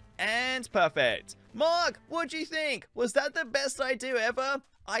go. And perfect. Mark, what do you think? Was that the best idea ever?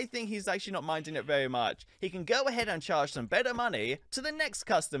 I think he's actually not minding it very much. He can go ahead and charge some better money to the next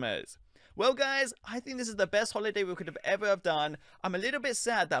customers. Well guys, I think this is the best holiday we could have ever have done. I'm a little bit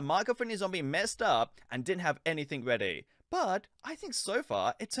sad that Marco Friendly Zombie messed up and didn't have anything ready. But I think so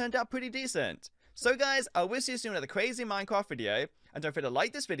far it turned out pretty decent. So guys, I will see you soon with a crazy Minecraft video. And don't forget to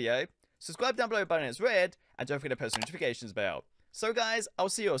like this video, subscribe down below, button is red, and don't forget to press the notifications bell. So guys, I'll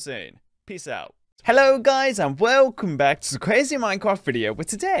see you all soon. Peace out. Hello guys and welcome back to the crazy Minecraft video, where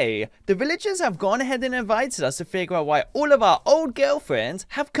today the villagers have gone ahead and invited us to figure out why all of our old girlfriends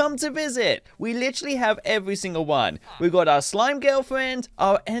have come to visit. We literally have every single one. We've got our slime girlfriend,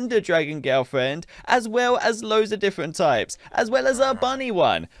 our ender dragon girlfriend, as well as loads of different types, as well as our bunny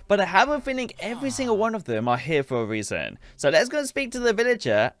one. But I have a feeling every single one of them are here for a reason. So let's go and speak to the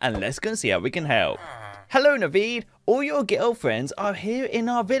villager and let's go and see how we can help. Hello Naveed, all your girlfriends are here in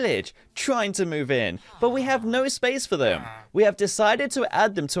our village, trying to move in, but we have no space for them. We have decided to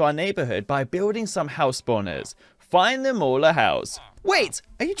add them to our neighborhood by building some house spawners. Find them all a house. Wait,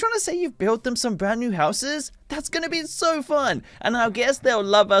 are you trying to say you've built them some brand new houses? That's gonna be so fun, and I guess they'll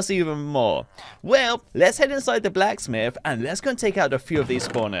love us even more. Well, let's head inside the blacksmith and let's go and take out a few of these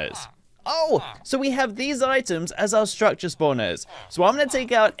spawners. Oh, so we have these items as our structure spawners. So I'm going to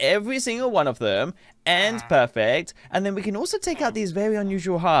take out every single one of them. And perfect. And then we can also take out these very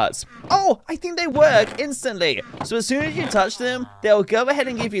unusual hearts. Oh, I think they work instantly. So as soon as you touch them, they'll go ahead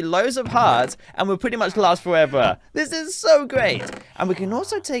and give you loads of hearts and will pretty much last forever. This is so great. And we can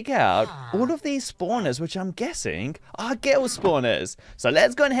also take out all of these spawners, which I'm guessing are girl spawners. So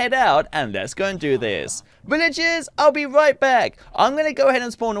let's go and head out and let's go and do this. Villagers, I'll be right back. I'm going to go ahead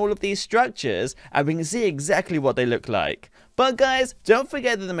and spawn all of these structures and we can see exactly what they look like. But guys, don't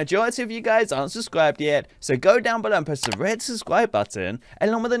forget that the majority of you guys aren't subscribed yet, so go down below and press the red subscribe button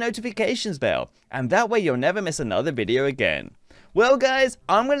along with the notifications bell, and that way you'll never miss another video again. Well guys,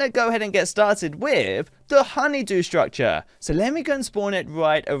 I'm going to go ahead and get started with the honeydew structure, so let me go and spawn it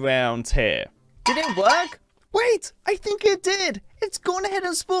right around here. Did it work? Wait, I think it did. It's gone ahead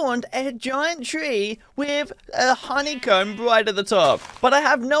and spawned a giant tree with a honeycomb right at the top. But I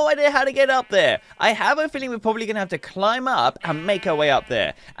have no idea how to get up there. I have a feeling we're probably going to have to climb up and make our way up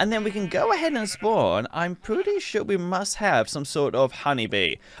there. And then we can go ahead and spawn. I'm pretty sure we must have some sort of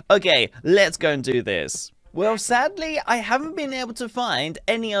honeybee. Okay, let's go and do this. Well, sadly, I haven't been able to find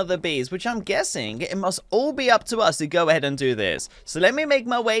any other bees, which I'm guessing it must all be up to us to go ahead and do this. So let me make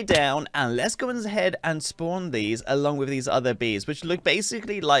my way down and let's go ahead and spawn these along with these other bees, which look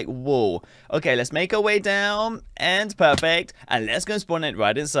basically like wool. Okay, let's make our way down and perfect. And let's go and spawn it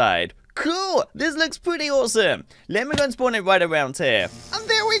right inside. Cool! This looks pretty awesome. Let me go and spawn it right around here. And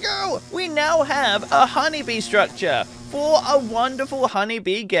there we go! We now have a honeybee structure for a wonderful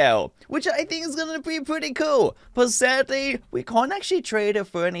honeybee girl, which I think is going to be pretty cool. But sadly, we can't actually trade her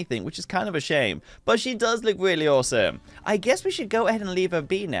for anything, which is kind of a shame. But she does look really awesome. I guess we should go ahead and leave her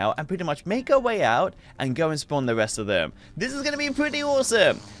be now and pretty much make our way out and go and spawn the rest of them. This is going to be pretty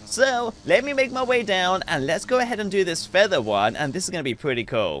awesome. So, let me make my way down and let's go ahead and do this feather one, and this is going to be pretty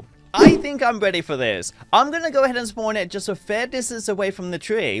cool. I think I'm ready for this. I'm going to go ahead and spawn it just a fair distance away from the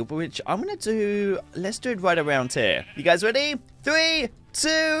tree, which I'm going to do, let's do it right around here. You guys ready? 3,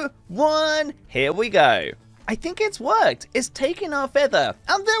 2, 1, here we go. I think it's worked. It's taken our feather.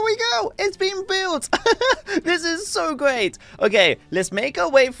 And there we go. It's been built. This is so great. Okay, let's make our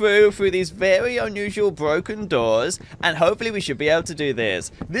way through these very unusual broken doors. And hopefully we should be able to do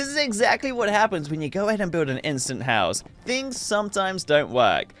this. This is exactly what happens when you go ahead and build an instant house. Things sometimes don't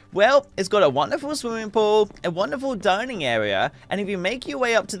work. Well, it's got a wonderful swimming pool, a wonderful dining area, and if you make your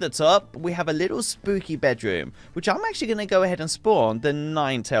way up to the top, we have a little spooky bedroom, which I'm actually going to go ahead and spawn the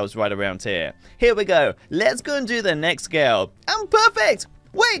 9 tails right around here. Here we go. Let's go and do the next girl. And perfect!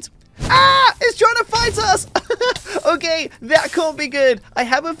 Wait! Ah! It's trying to fight us! Okay, that can't be good. I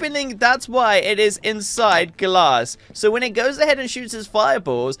have a feeling that's why it is inside glass. So when it goes ahead and shoots its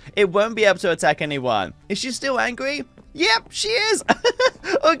fireballs, it won't be able to attack anyone. Is she still angry? Yep, she is.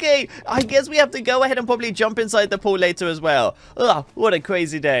 Okay, I guess we have to go ahead and probably jump inside the pool later as well. Ugh, what a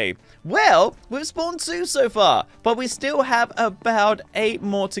crazy day. Well, we've spawned 2 so far, but we still have about 8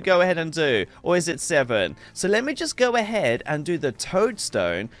 more to go ahead and do. Or is it 7? So let me just go ahead and do the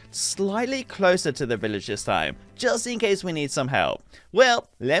toadstone slightly closer to the village this time, just in case we need some help. Well,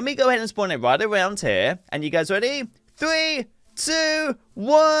 let me go ahead and spawn it right around here. And you guys ready? 3, 2,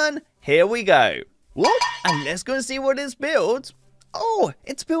 1, here we go. Whoop, and let's go and see what it's built. Oh,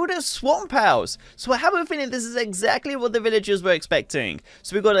 it's built a swamp house. So I have a feeling this is exactly what the villagers were expecting.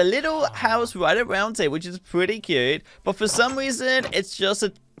 So we've got a little house right around here, which is pretty cute. But for some reason, it's just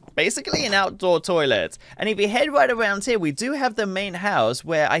a basically an outdoor toilet. And if you head right around here, we do have the main house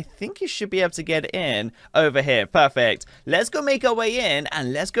where I think you should be able to get in over here. Perfect. Let's go make our way in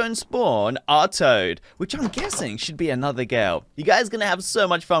and let's go and spawn our toad, which I'm guessing should be another girl. You guys are going to have so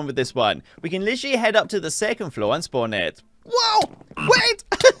much fun with this one. We can literally head up to the second floor and spawn it. Whoa! Wait!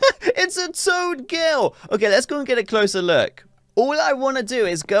 It's a toad girl! Okay, let's go and get a closer look. All I want to do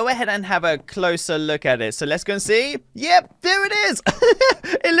is go ahead and have a closer look at it. So let's go and see. Yep, there it is.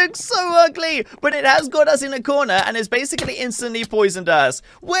 It looks so ugly, but it has got us in a corner and it's basically instantly poisoned us.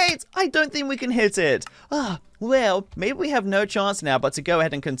 Wait, I don't think we can hit it. Well, maybe we have no chance now but to go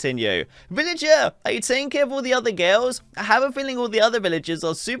ahead and continue. Villager, are you taking care of all the other girls? I have a feeling all the other villagers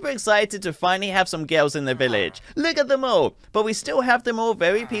are super excited to finally have some girls in the village. Look at them all. But we still have them all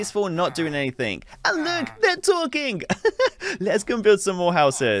very peaceful, not doing anything. And look, they're talking. Let's go and build some more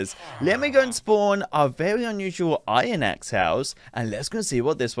houses. Let me go and spawn our very unusual iron axe house. And let's go and see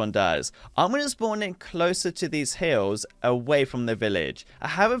what this one does. I'm going to spawn it closer to these hills away from the village. I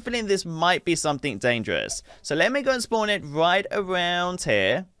have a feeling this might be something dangerous. So let me go and spawn it right around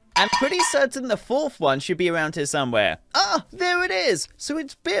here. I'm pretty certain the fourth one should be around here somewhere. Ah, there it is. So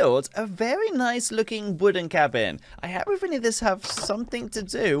it's built a very nice looking wooden cabin. I have a feeling this has something to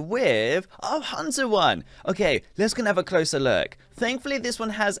do with our hunter one. Okay, let's go and have a closer look. Thankfully, this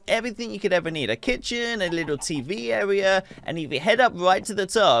one has everything you could ever need. A kitchen, a little TV area, and if you head up right to the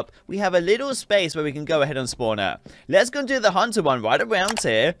top, we have a little space where we can go ahead and spawn her. Let's go and do the hunter one right around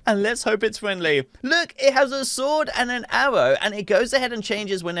here, and let's hope it's friendly. Look, it has a sword and an arrow, and it goes ahead and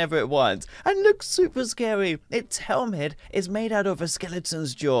changes whenever it wants. And looks super scary. Its helmet is made out of a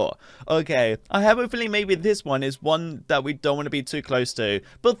skeleton's jaw. Okay, I have a feeling maybe this one is one that we don't want to be too close to.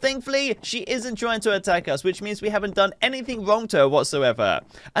 But thankfully, she isn't trying to attack us, which means we haven't done anything wrong to her whatsoever.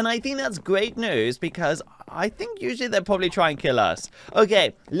 And I think that's great news because I think usually they'll probably try and kill us.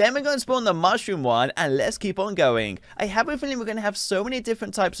 Okay, let me go and spawn the mushroom one and let's keep on going. I have a feeling we're going to have so many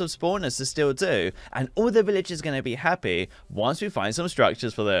different types of spawners to still do, and all the villagers are going to be happy once we find some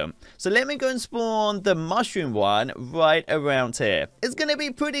structures for them. So let me go and spawn the mushroom one right around here. It's going to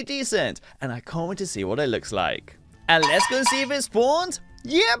be pretty decent, and I can't wait to see what it looks like. And let's go and see if it spawned.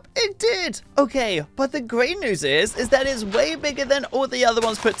 Yep, it did. Okay, but the great news is that it's way bigger than all the other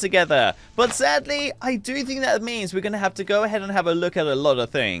ones put together. But sadly, I do think that means we're going to have to go ahead and have a look at a lot of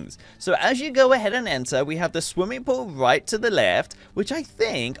things. So as you go ahead and enter, we have the swimming pool right to the left, which I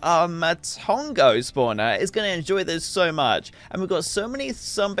think our Matongo spawner is going to enjoy this so much. And we've got so many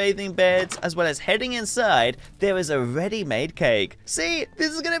sunbathing beds, as well as heading inside, there is a ready-made cake. See,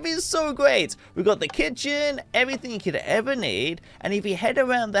 this is going to be so great. We've got the kitchen, everything you could ever need, and if you head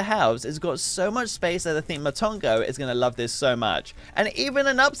around the house, it's got so much space that I think Matongo is going to love this so much. And even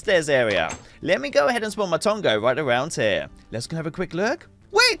an upstairs area. Let me go ahead and spawn Matongo right around here. Let's go have a quick look.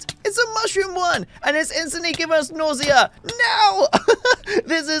 Wait, it's a mushroom one, and it's instantly giving us nausea. No!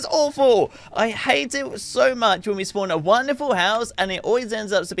 This is awful. I hate it so much when we spawn a wonderful house, and it always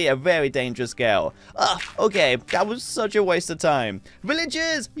ends up to be a very dangerous girl. Okay, that was such a waste of time.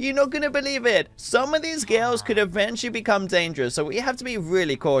 Villagers, you're not going to believe it. Some of these girls could eventually become dangerous, so we have to be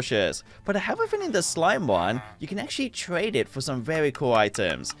really cautious. But I have a feeling the slime one, you can actually trade it for some very cool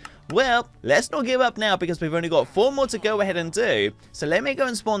items. Well, let's not give up now because we've only got 4 more to go ahead and do. So let me go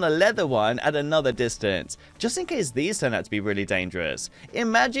and spawn the leather one at another distance, just in case these turn out to be really dangerous.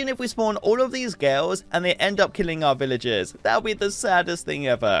 Imagine if we spawn all of these girls and they end up killing our villagers. That would be the saddest thing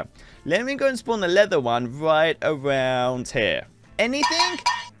ever. Let me go and spawn the leather one right around here. Anything?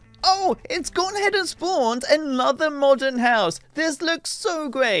 Oh, it's gone ahead and spawned another modern house. This looks so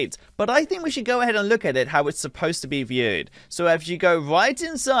great. But I think we should go ahead and look at it how it's supposed to be viewed. So if you go right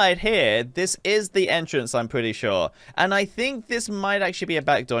inside here, this is the entrance, I'm pretty sure. And I think this might actually be a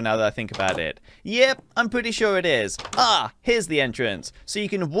back door now that I think about it. Yep, I'm pretty sure it is. Here's the entrance. So you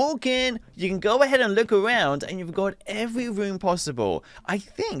can walk in, you can go ahead and look around, and you've got every room possible. I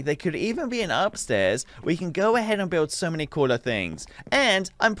think there could even be an upstairs where you can go ahead and build so many cooler things.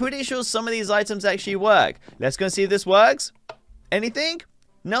 And I'm pretty sure some of these items actually work. Let's go and see if this works. Anything?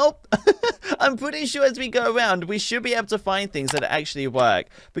 Nope. I'm pretty sure as we go around, we should be able to find things that actually work.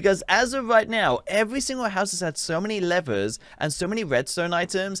 Because as of right now, every single house has had so many levers and so many redstone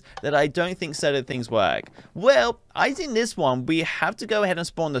items that I don't think certain things work. Well, I think this one, we have to go ahead and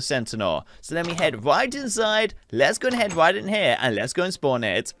spawn the Sentinel. So let me head right inside. Let's go and head right in here and let's go and spawn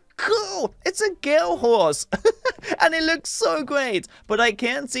it. Cool! It's a girl horse! And it looks so great, but I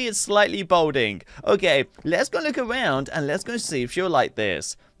can see it's slightly balding. Okay, let's go look around and let's go see if she'll like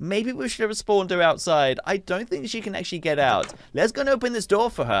this. Maybe we should have spawned her outside. I don't think she can actually get out. Let's go and open this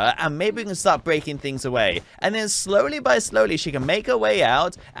door for her, and maybe we can start breaking things away. And then slowly by slowly, she can make her way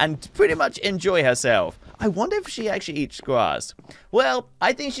out and pretty much enjoy herself. I wonder if she actually eats grass. Well,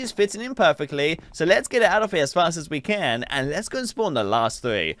 I think she's fitting in perfectly, so let's get out of here as fast as we can, and let's go and spawn the last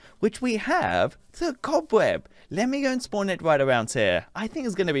 3, which we have the cobweb. Let me go and spawn it right around here. I think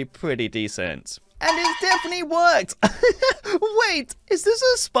it's going to be pretty decent. And it's definitely worked! Wait, is this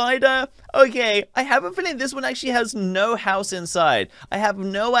a spider? Okay, I have a feeling this one actually has no house inside. I have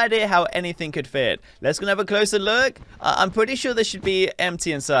no idea how anything could fit. Let's go and have a closer look. I'm pretty sure this should be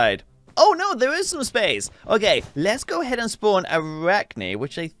empty inside. Oh no, there is some space. Okay, let's go ahead and spawn Arachne,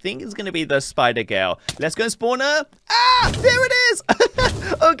 which I think is going to be the spider girl. Let's go and spawn her. Ah, there it is.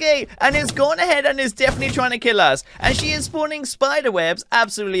 Okay, and it's gone ahead and is definitely trying to kill us. And she is spawning spider webs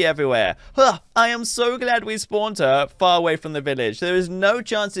absolutely everywhere. Huh, I am so glad we spawned her far away from the village. There is no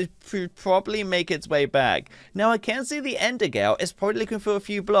chance it could probably make its way back. Now, I can see the Ender girl is probably looking for a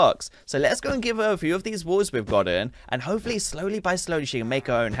few blocks. So let's go and give her a few of these walls we've gotten. And hopefully, slowly by slowly, she can make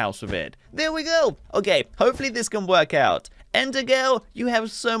her own house with it. There we go. Okay, hopefully this can work out. Ender girl, you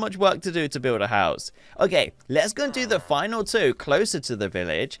have so much work to do to build a house. Okay, let's go and do the final 2 closer to the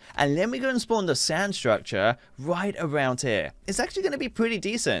village, and then we go and spawn the sand structure right around here. It's actually going to be pretty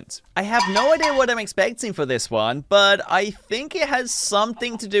decent. I have no idea what I'm expecting for this one, but I think it has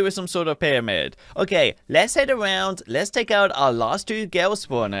something to do with some sort of pyramid. Okay, let's head around, let's take out our last 2 girl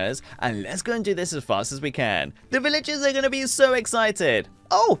spawners, and let's go and do this as fast as we can. The villagers are going to be so excited.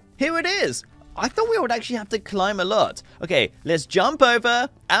 Oh, here it is. I thought we would actually have to climb a lot. Okay, let's jump over,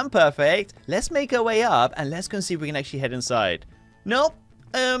 and perfect. Let's make our way up, and let's go and see if we can actually head inside. Nope.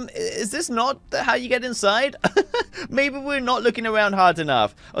 Is this not how you get inside? Maybe we're not looking around hard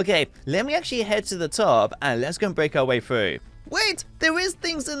enough. Okay, let me actually head to the top, and let's go and break our way through. Wait, there is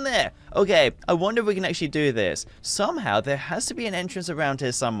things in there. Okay, I wonder if we can actually do this. Somehow, there has to be an entrance around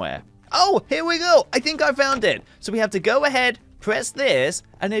here somewhere. Oh, here we go. I think I found it. So we have to go ahead, press this,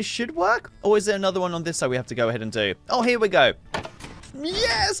 and it should work? Or is there another one on this side we have to go ahead and do? Oh, here we go.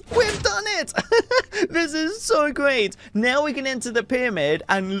 Yes, we've done it. This is so great. Now we can enter the pyramid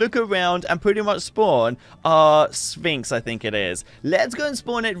and look around and pretty much spawn our Sphinx, I think it is. Let's go and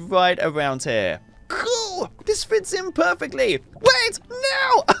spawn it right around here. Cool! This fits in perfectly. Wait,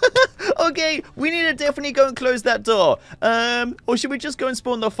 no! Okay, we need to definitely go and close that door. Or should we just go and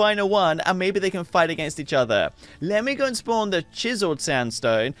spawn the final one and maybe they can fight against each other? Let me go and spawn the chiseled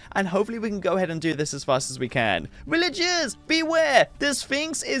sandstone and hopefully we can go ahead and do this as fast as we can. Villagers, beware! The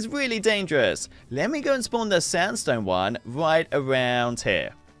Sphinx is really dangerous. Let me go and spawn the sandstone one right around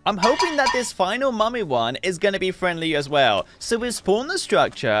here. I'm hoping that this final mummy one is going to be friendly as well. So we spawn the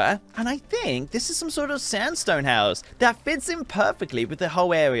structure, and I think this is some sort of sandstone house that fits in perfectly with the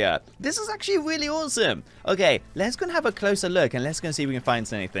whole area. This is actually really awesome. Okay, let's go and have a closer look, and let's go and see if we can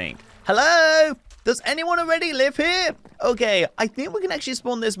find anything. Hello? Does anyone already live here? Okay, I think we can actually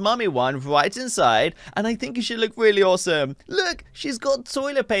spawn this mummy one right inside, and I think it should look really awesome. Look, she's got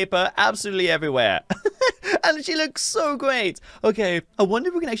toilet paper absolutely everywhere. And she looks so great. Okay, I wonder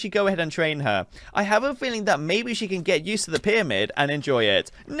if we can actually go ahead and train her. I have a feeling that maybe she can get used to the pyramid and enjoy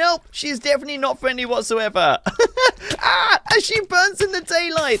it. Nope, she's definitely not friendly whatsoever. Ah, and she burns in the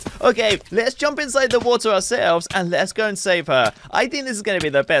daylight. Okay, let's jump inside the water ourselves and let's go and save her. I think this is going to be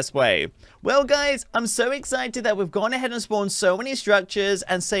the best way. Well, guys, I'm so excited that we've gone ahead and spawned so many structures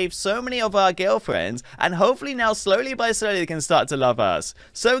and saved so many of our girlfriends, and hopefully now slowly by slowly they can start to love us.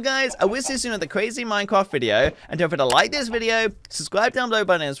 So guys, I will see you soon at the crazy Minecraft video, and don't forget to like this video, subscribe down below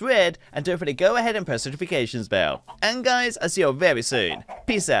button is red, and don't forget to go ahead and press the notifications bell. And guys, I'll see you all very soon.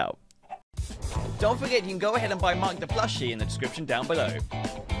 Peace out. Don't forget you can go ahead and buy Mark the plushie in the description down below.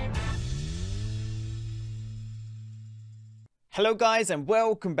 Hello guys and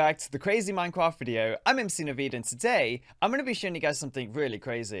welcome back to the crazy Minecraft video. I'm MC Naveed and today I'm going to be showing you guys something really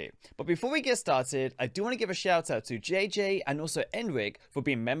crazy. But before we get started, I do want to give a shout out to JJ and also Enric for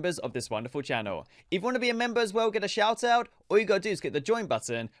being members of this wonderful channel. If you want to be a member as well, get a shout out, all you gotta do is get the join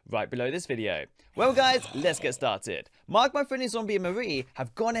button right below this video. Well guys, let's get started. Mark, my friendly zombie and Marie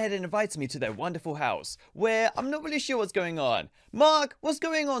have gone ahead and invited me to their wonderful house, where I'm not really sure what's going on. Mark, what's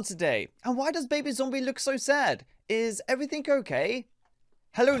going on today? And why does baby zombie look so sad? Is everything okay?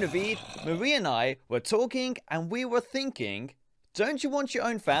 Hello Naveed, Marie and I were talking and we were thinking, don't you want your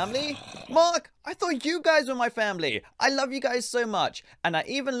own family? Mark, I thought you guys were my family. I love you guys so much, and I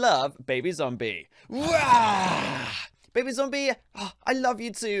even love baby zombie. Rah! Baby Zombie, oh, I love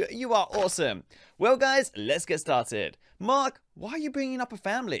you too. You are awesome. Well, guys, let's get started. Mark, why are you bringing up a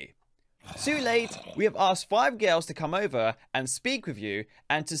family? Too late. We have asked 5 girls to come over and speak with you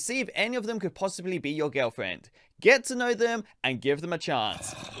and to see if any of them could possibly be your girlfriend. Get to know them and give them a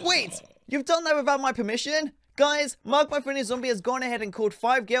chance. Wait, you've done that without my permission? Guys, Mark, my friendly zombie, has gone ahead and called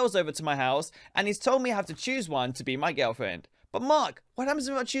 5 girls over to my house and he's told me I have to choose one to be my girlfriend. But Mark, what happens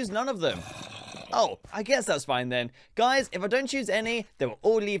if I choose none of them? Oh, I guess that's fine then. Guys, if I don't choose any, they will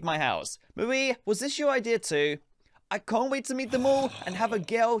all leave my house. Marie, was this your idea too? I can't wait to meet them all and have a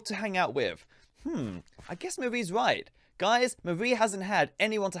girl to hang out with. I guess Marie's right. Guys, Marie hasn't had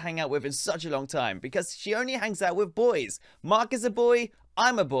anyone to hang out with in such a long time because she only hangs out with boys. Mark is a boy,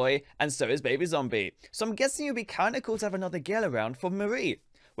 I'm a boy, and so is Baby Zombie. So I'm guessing it would be kind of cool to have another girl around for Marie.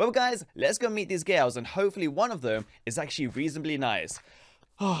 Well, guys, let's go meet these girls and hopefully one of them is actually reasonably nice.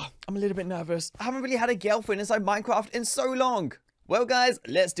 Oh, I'm a little bit nervous. I haven't really had a girlfriend inside Minecraft in so long. Well, guys,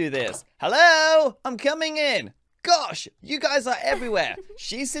 let's do this. Hello, I'm coming in. Gosh, you guys are everywhere.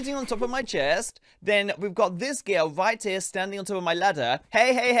 She's sitting on top of my chest. Then we've got this girl right here standing on top of my ladder.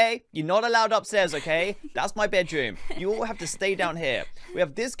 Hey, hey, hey, you're not allowed upstairs, okay? That's my bedroom. You all have to stay down here. We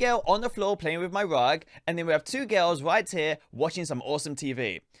have this girl on the floor playing with my rug. And then we have 2 girls right here watching some awesome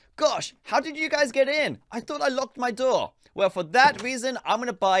TV. Gosh, how did you guys get in? I thought I locked my door. Well, for that reason, I'm going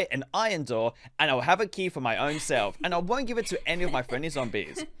to buy an iron door and I'll have a key for my own self and I won't give it to any of my friendly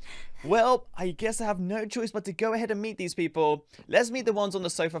zombies. Well, I guess I have no choice but to go ahead and meet these people. Let's meet the ones on the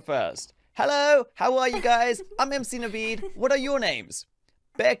sofa first. Hello, how are you guys? I'm MC Naveed. What are your names?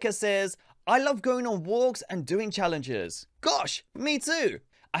 Becca says, I love going on walks and doing challenges. Gosh, me too.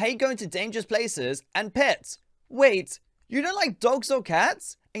 I hate going to dangerous places and pets. Wait, you don't like dogs or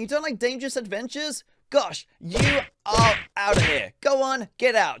cats? And you don't like dangerous adventures? Gosh, you are out of here. Go on,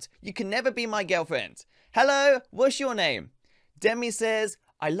 get out. You can never be my girlfriend. Hello, what's your name? Demi says,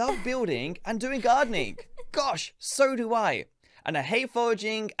 I love building and doing gardening. Gosh, so do I. And I hate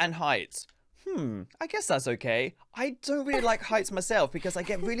foraging and heights. I guess that's okay. I don't really like heights myself because I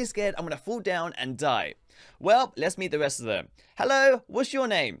get really scared I'm going to fall down and die. Well, let's meet the rest of them. Hello, what's your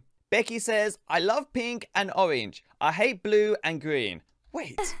name? Becky says, I love pink and orange. I hate blue and green.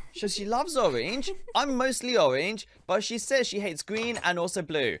 Wait, so she loves orange? I'm mostly orange, but she says she hates green and also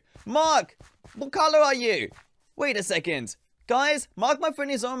blue. Mark, what color are you? Wait a second. Guys, Mark, my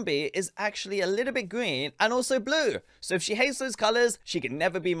friendly zombie, is actually a little bit green and also blue. So if she hates those colors, she can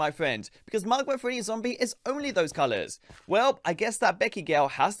never be my friend. Because Mark, my friendly zombie, is only those colors. Well, I guess that Becky girl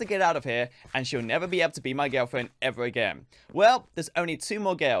has to get out of here and she'll never be able to be my girlfriend ever again. Well, there's only 2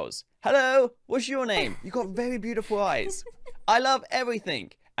 more girls. Hello, what's your name? You got very beautiful eyes. I love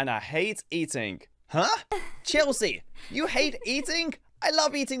everything and I hate eating. Huh? Chelsea, you hate eating? I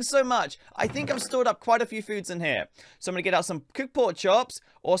love eating so much. I think I've stored up quite a few foods in here. So I'm going to get out some cooked pork chops,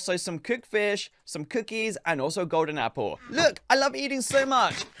 also some cooked fish, some cookies, and also a golden apple. Look, I love eating so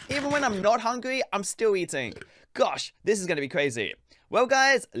much. Even when I'm not hungry, I'm still eating. Gosh, this is going to be crazy. Well,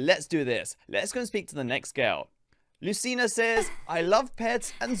 guys, let's do this. Let's go and speak to the next girl. Lucina says, I love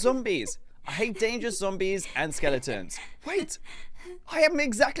pets and zombies. I hate dangerous zombies and skeletons. Wait, I am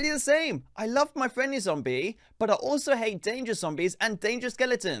exactly the same. I love my friendly zombie, but I also hate dangerous zombies and dangerous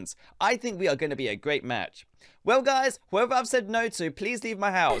skeletons. I think we are going to be a great match. Well, guys, whoever I've said no to, please leave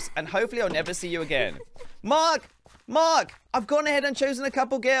my house, and hopefully I'll never see you again. Mark, I've gone ahead and chosen a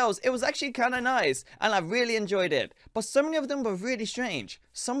couple girls. It was actually kind of nice, and I really enjoyed it. But so many of them were really strange.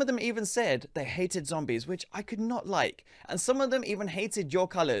 Some of them even said they hated zombies, which I could not like. And some of them even hated your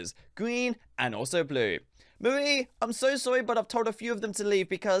colors, green and also blue. Marie, I'm so sorry, but I've told a few of them to leave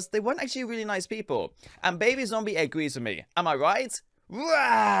because they weren't actually really nice people. And Baby Zombie agrees with me. Am I right?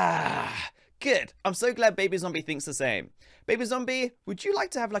 Rah! Good. I'm so glad Baby Zombie thinks the same. Baby Zombie, would you like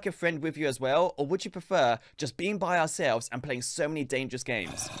to have like a friend with you as well? Or would you prefer just being by ourselves and playing so many dangerous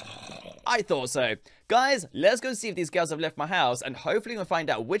games? I thought so. Guys, let's go see if these girls have left my house and hopefully we'll find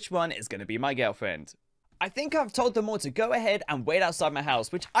out which one is going to be my girlfriend. I think I've told them all to go ahead and wait outside my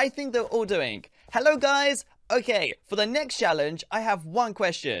house, which I think they're all doing. Hello, guys. Okay, for the next challenge, I have one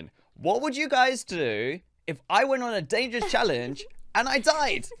question. What would you guys do if I went on a dangerous challenge and I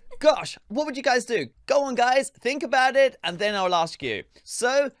died? Gosh, what would you guys do? Go on, guys. Think about it, and then I'll ask you.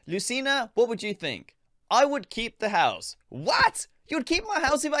 So, Lucina, what would you think? I would keep the house. What? You would keep my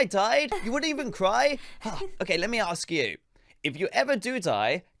house if I died? You wouldn't even cry? Okay, let me ask you. If you ever do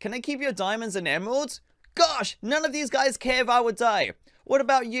die, can I keep your diamonds and emeralds? Gosh, none of these guys care if I would die. What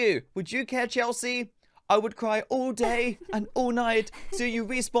about you? Would you care, Chelsea? I would cry all day and all night till you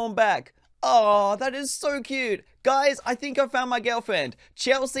respawn back. Oh, that is so cute. Guys, I think I found my girlfriend.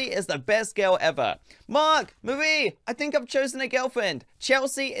 Chelsea is the best girl ever. Mark, Marie, I think I've chosen a girlfriend.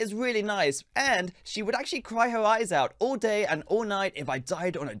 Chelsea is really nice, and she would actually cry her eyes out all day and all night if I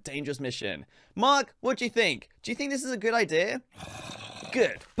died on a dangerous mission. Mark, what do you think? Do you think this is a good idea?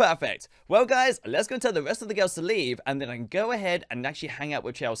 Good. Perfect. Well, guys, let's go tell the rest of the girls to leave, and then I can go ahead and actually hang out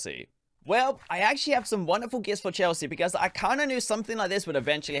with Chelsea. Well, I actually have some wonderful gifts for Chelsea because I kind of knew something like this would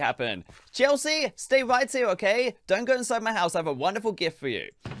eventually happen. Chelsea, stay right here, okay? Don't go inside my house. I have a wonderful gift for you.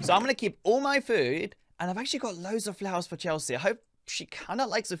 So I'm going to keep all my food, and I've actually got loads of flowers for Chelsea. I hope she kind of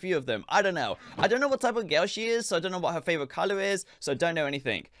likes a few of them. I don't know. I don't know what type of girl she is, so I don't know what her favorite color is, so I don't know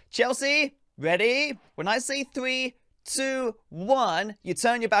anything. Chelsea, ready? When I say 3, 2, 1, you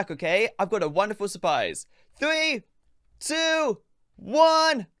turn your back, okay? I've got a wonderful surprise. 3, 2,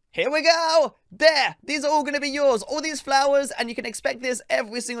 1... Here we go! There! These are all going to be yours. All these flowers, and you can expect this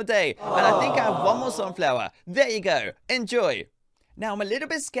every single day. And I think I have one more sunflower. There you go. Enjoy. Now, I'm a little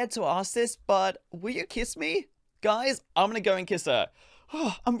bit scared to ask this, but will you kiss me? Guys, I'm going to go and kiss her.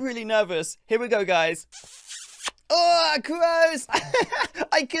 Oh, I'm really nervous. Here we go, guys. Oh, gross!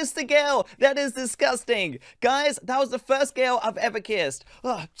 I kissed a girl. That is disgusting. Guys, that was the first girl I've ever kissed.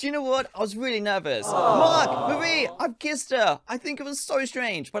 Oh, do you know what? I was really nervous. Mark, Marie, I've kissed her. I think it was so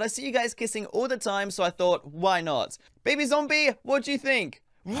strange, but I see you guys kissing all the time, so I thought, why not? Baby zombie, what do you think?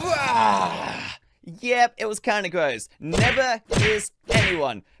 Yep, it was kind of gross. Never kiss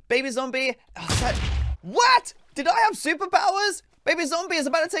anyone. Baby zombie, what? Did I have superpowers? Baby Zombie is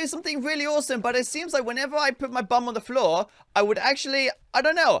about to tell you something really awesome, but it seems like whenever I put my bum on the floor, I would actually, I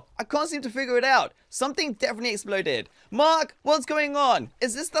don't know, I can't seem to figure it out. Something definitely exploded. Mark, what's going on?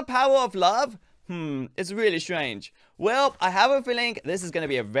 Is this the power of love? It's really strange. Well, I have a feeling this is going to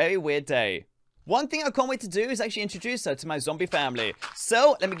be a very weird day. One thing I can't wait to do is actually introduce her to my zombie family.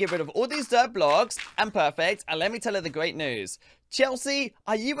 So, let me get rid of all these dirt blocks, and perfect, and let me tell her the great news. Chelsea,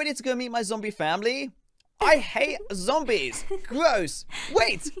 are you ready to go meet my zombie family? I hate zombies. Gross.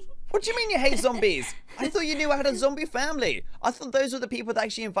 Wait, what do you mean you hate zombies? I thought you knew I had a zombie family. I thought those were the people that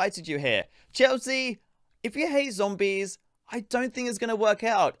actually invited you here. Chelsea, if you hate zombies, I don't think it's going to work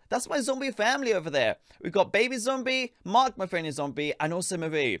out. That's my zombie family over there. We've got Baby Zombie, Mark, my friend is zombie, and also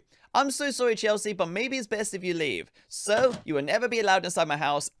Marie. I'm so sorry, Chelsea, but maybe it's best if you leave. So, you will never be allowed inside my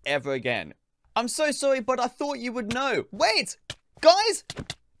house ever again. I'm so sorry, but I thought you would know. Wait, guys!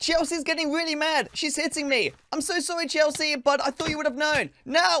 Chelsea's getting really mad. She's hitting me. I'm so sorry, Chelsea, but I thought you would have known.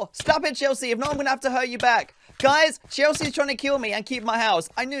 No! Stop it, Chelsea. If not, I'm going to have to hurt you back. Guys, Chelsea's trying to kill me and keep my house.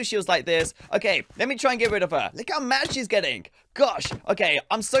 I knew she was like this. Okay, let me try and get rid of her. Look how mad she's getting. Gosh. Okay,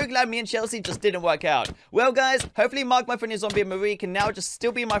 I'm so glad me and Chelsea just didn't work out. Well, guys, hopefully Mark, my friend is zombie, and Marie can now just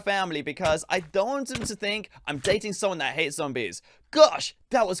still be my family because I don't want them to think I'm dating someone that hates zombies. Gosh,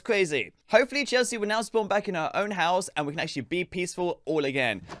 that was crazy. Hopefully Chelsea will now spawn back in her own house and we can actually be peaceful all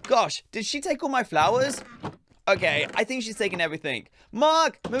again. Gosh, did she take all my flowers? Okay, I think she's taking everything.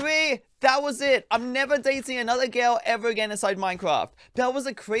 Mark, Marie, that was it. I'm never dating another girl ever again inside Minecraft. That was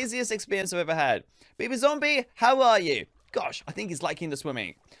the craziest experience I've ever had. Baby Zombie, how are you? Gosh, I think he's liking the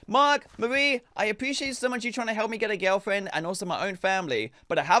swimming. Mark, Marie, I appreciate so much you trying to help me get a girlfriend and also my own family,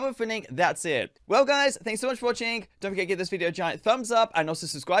 but I have a feeling that's it. Well, guys, thanks so much for watching. Don't forget to give this video a giant thumbs up and also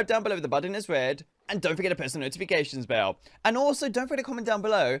subscribe down below if the button is red. And don't forget to press the notifications bell. And also, don't forget to comment down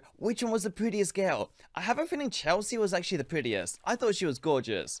below which one was the prettiest girl. I have a feeling Chelsea was actually the prettiest. I thought she was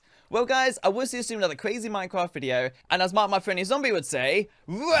gorgeous. Well, guys, I will see you soon in another crazy Minecraft video. And as Mark, my friendly zombie, would say,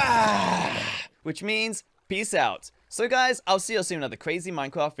 Rah! Which means peace out. So guys, I'll see you soon in another crazy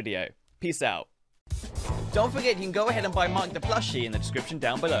Minecraft video. Peace out. Don't forget you can go ahead and buy Mark the plushie in the description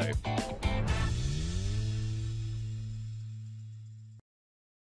down below.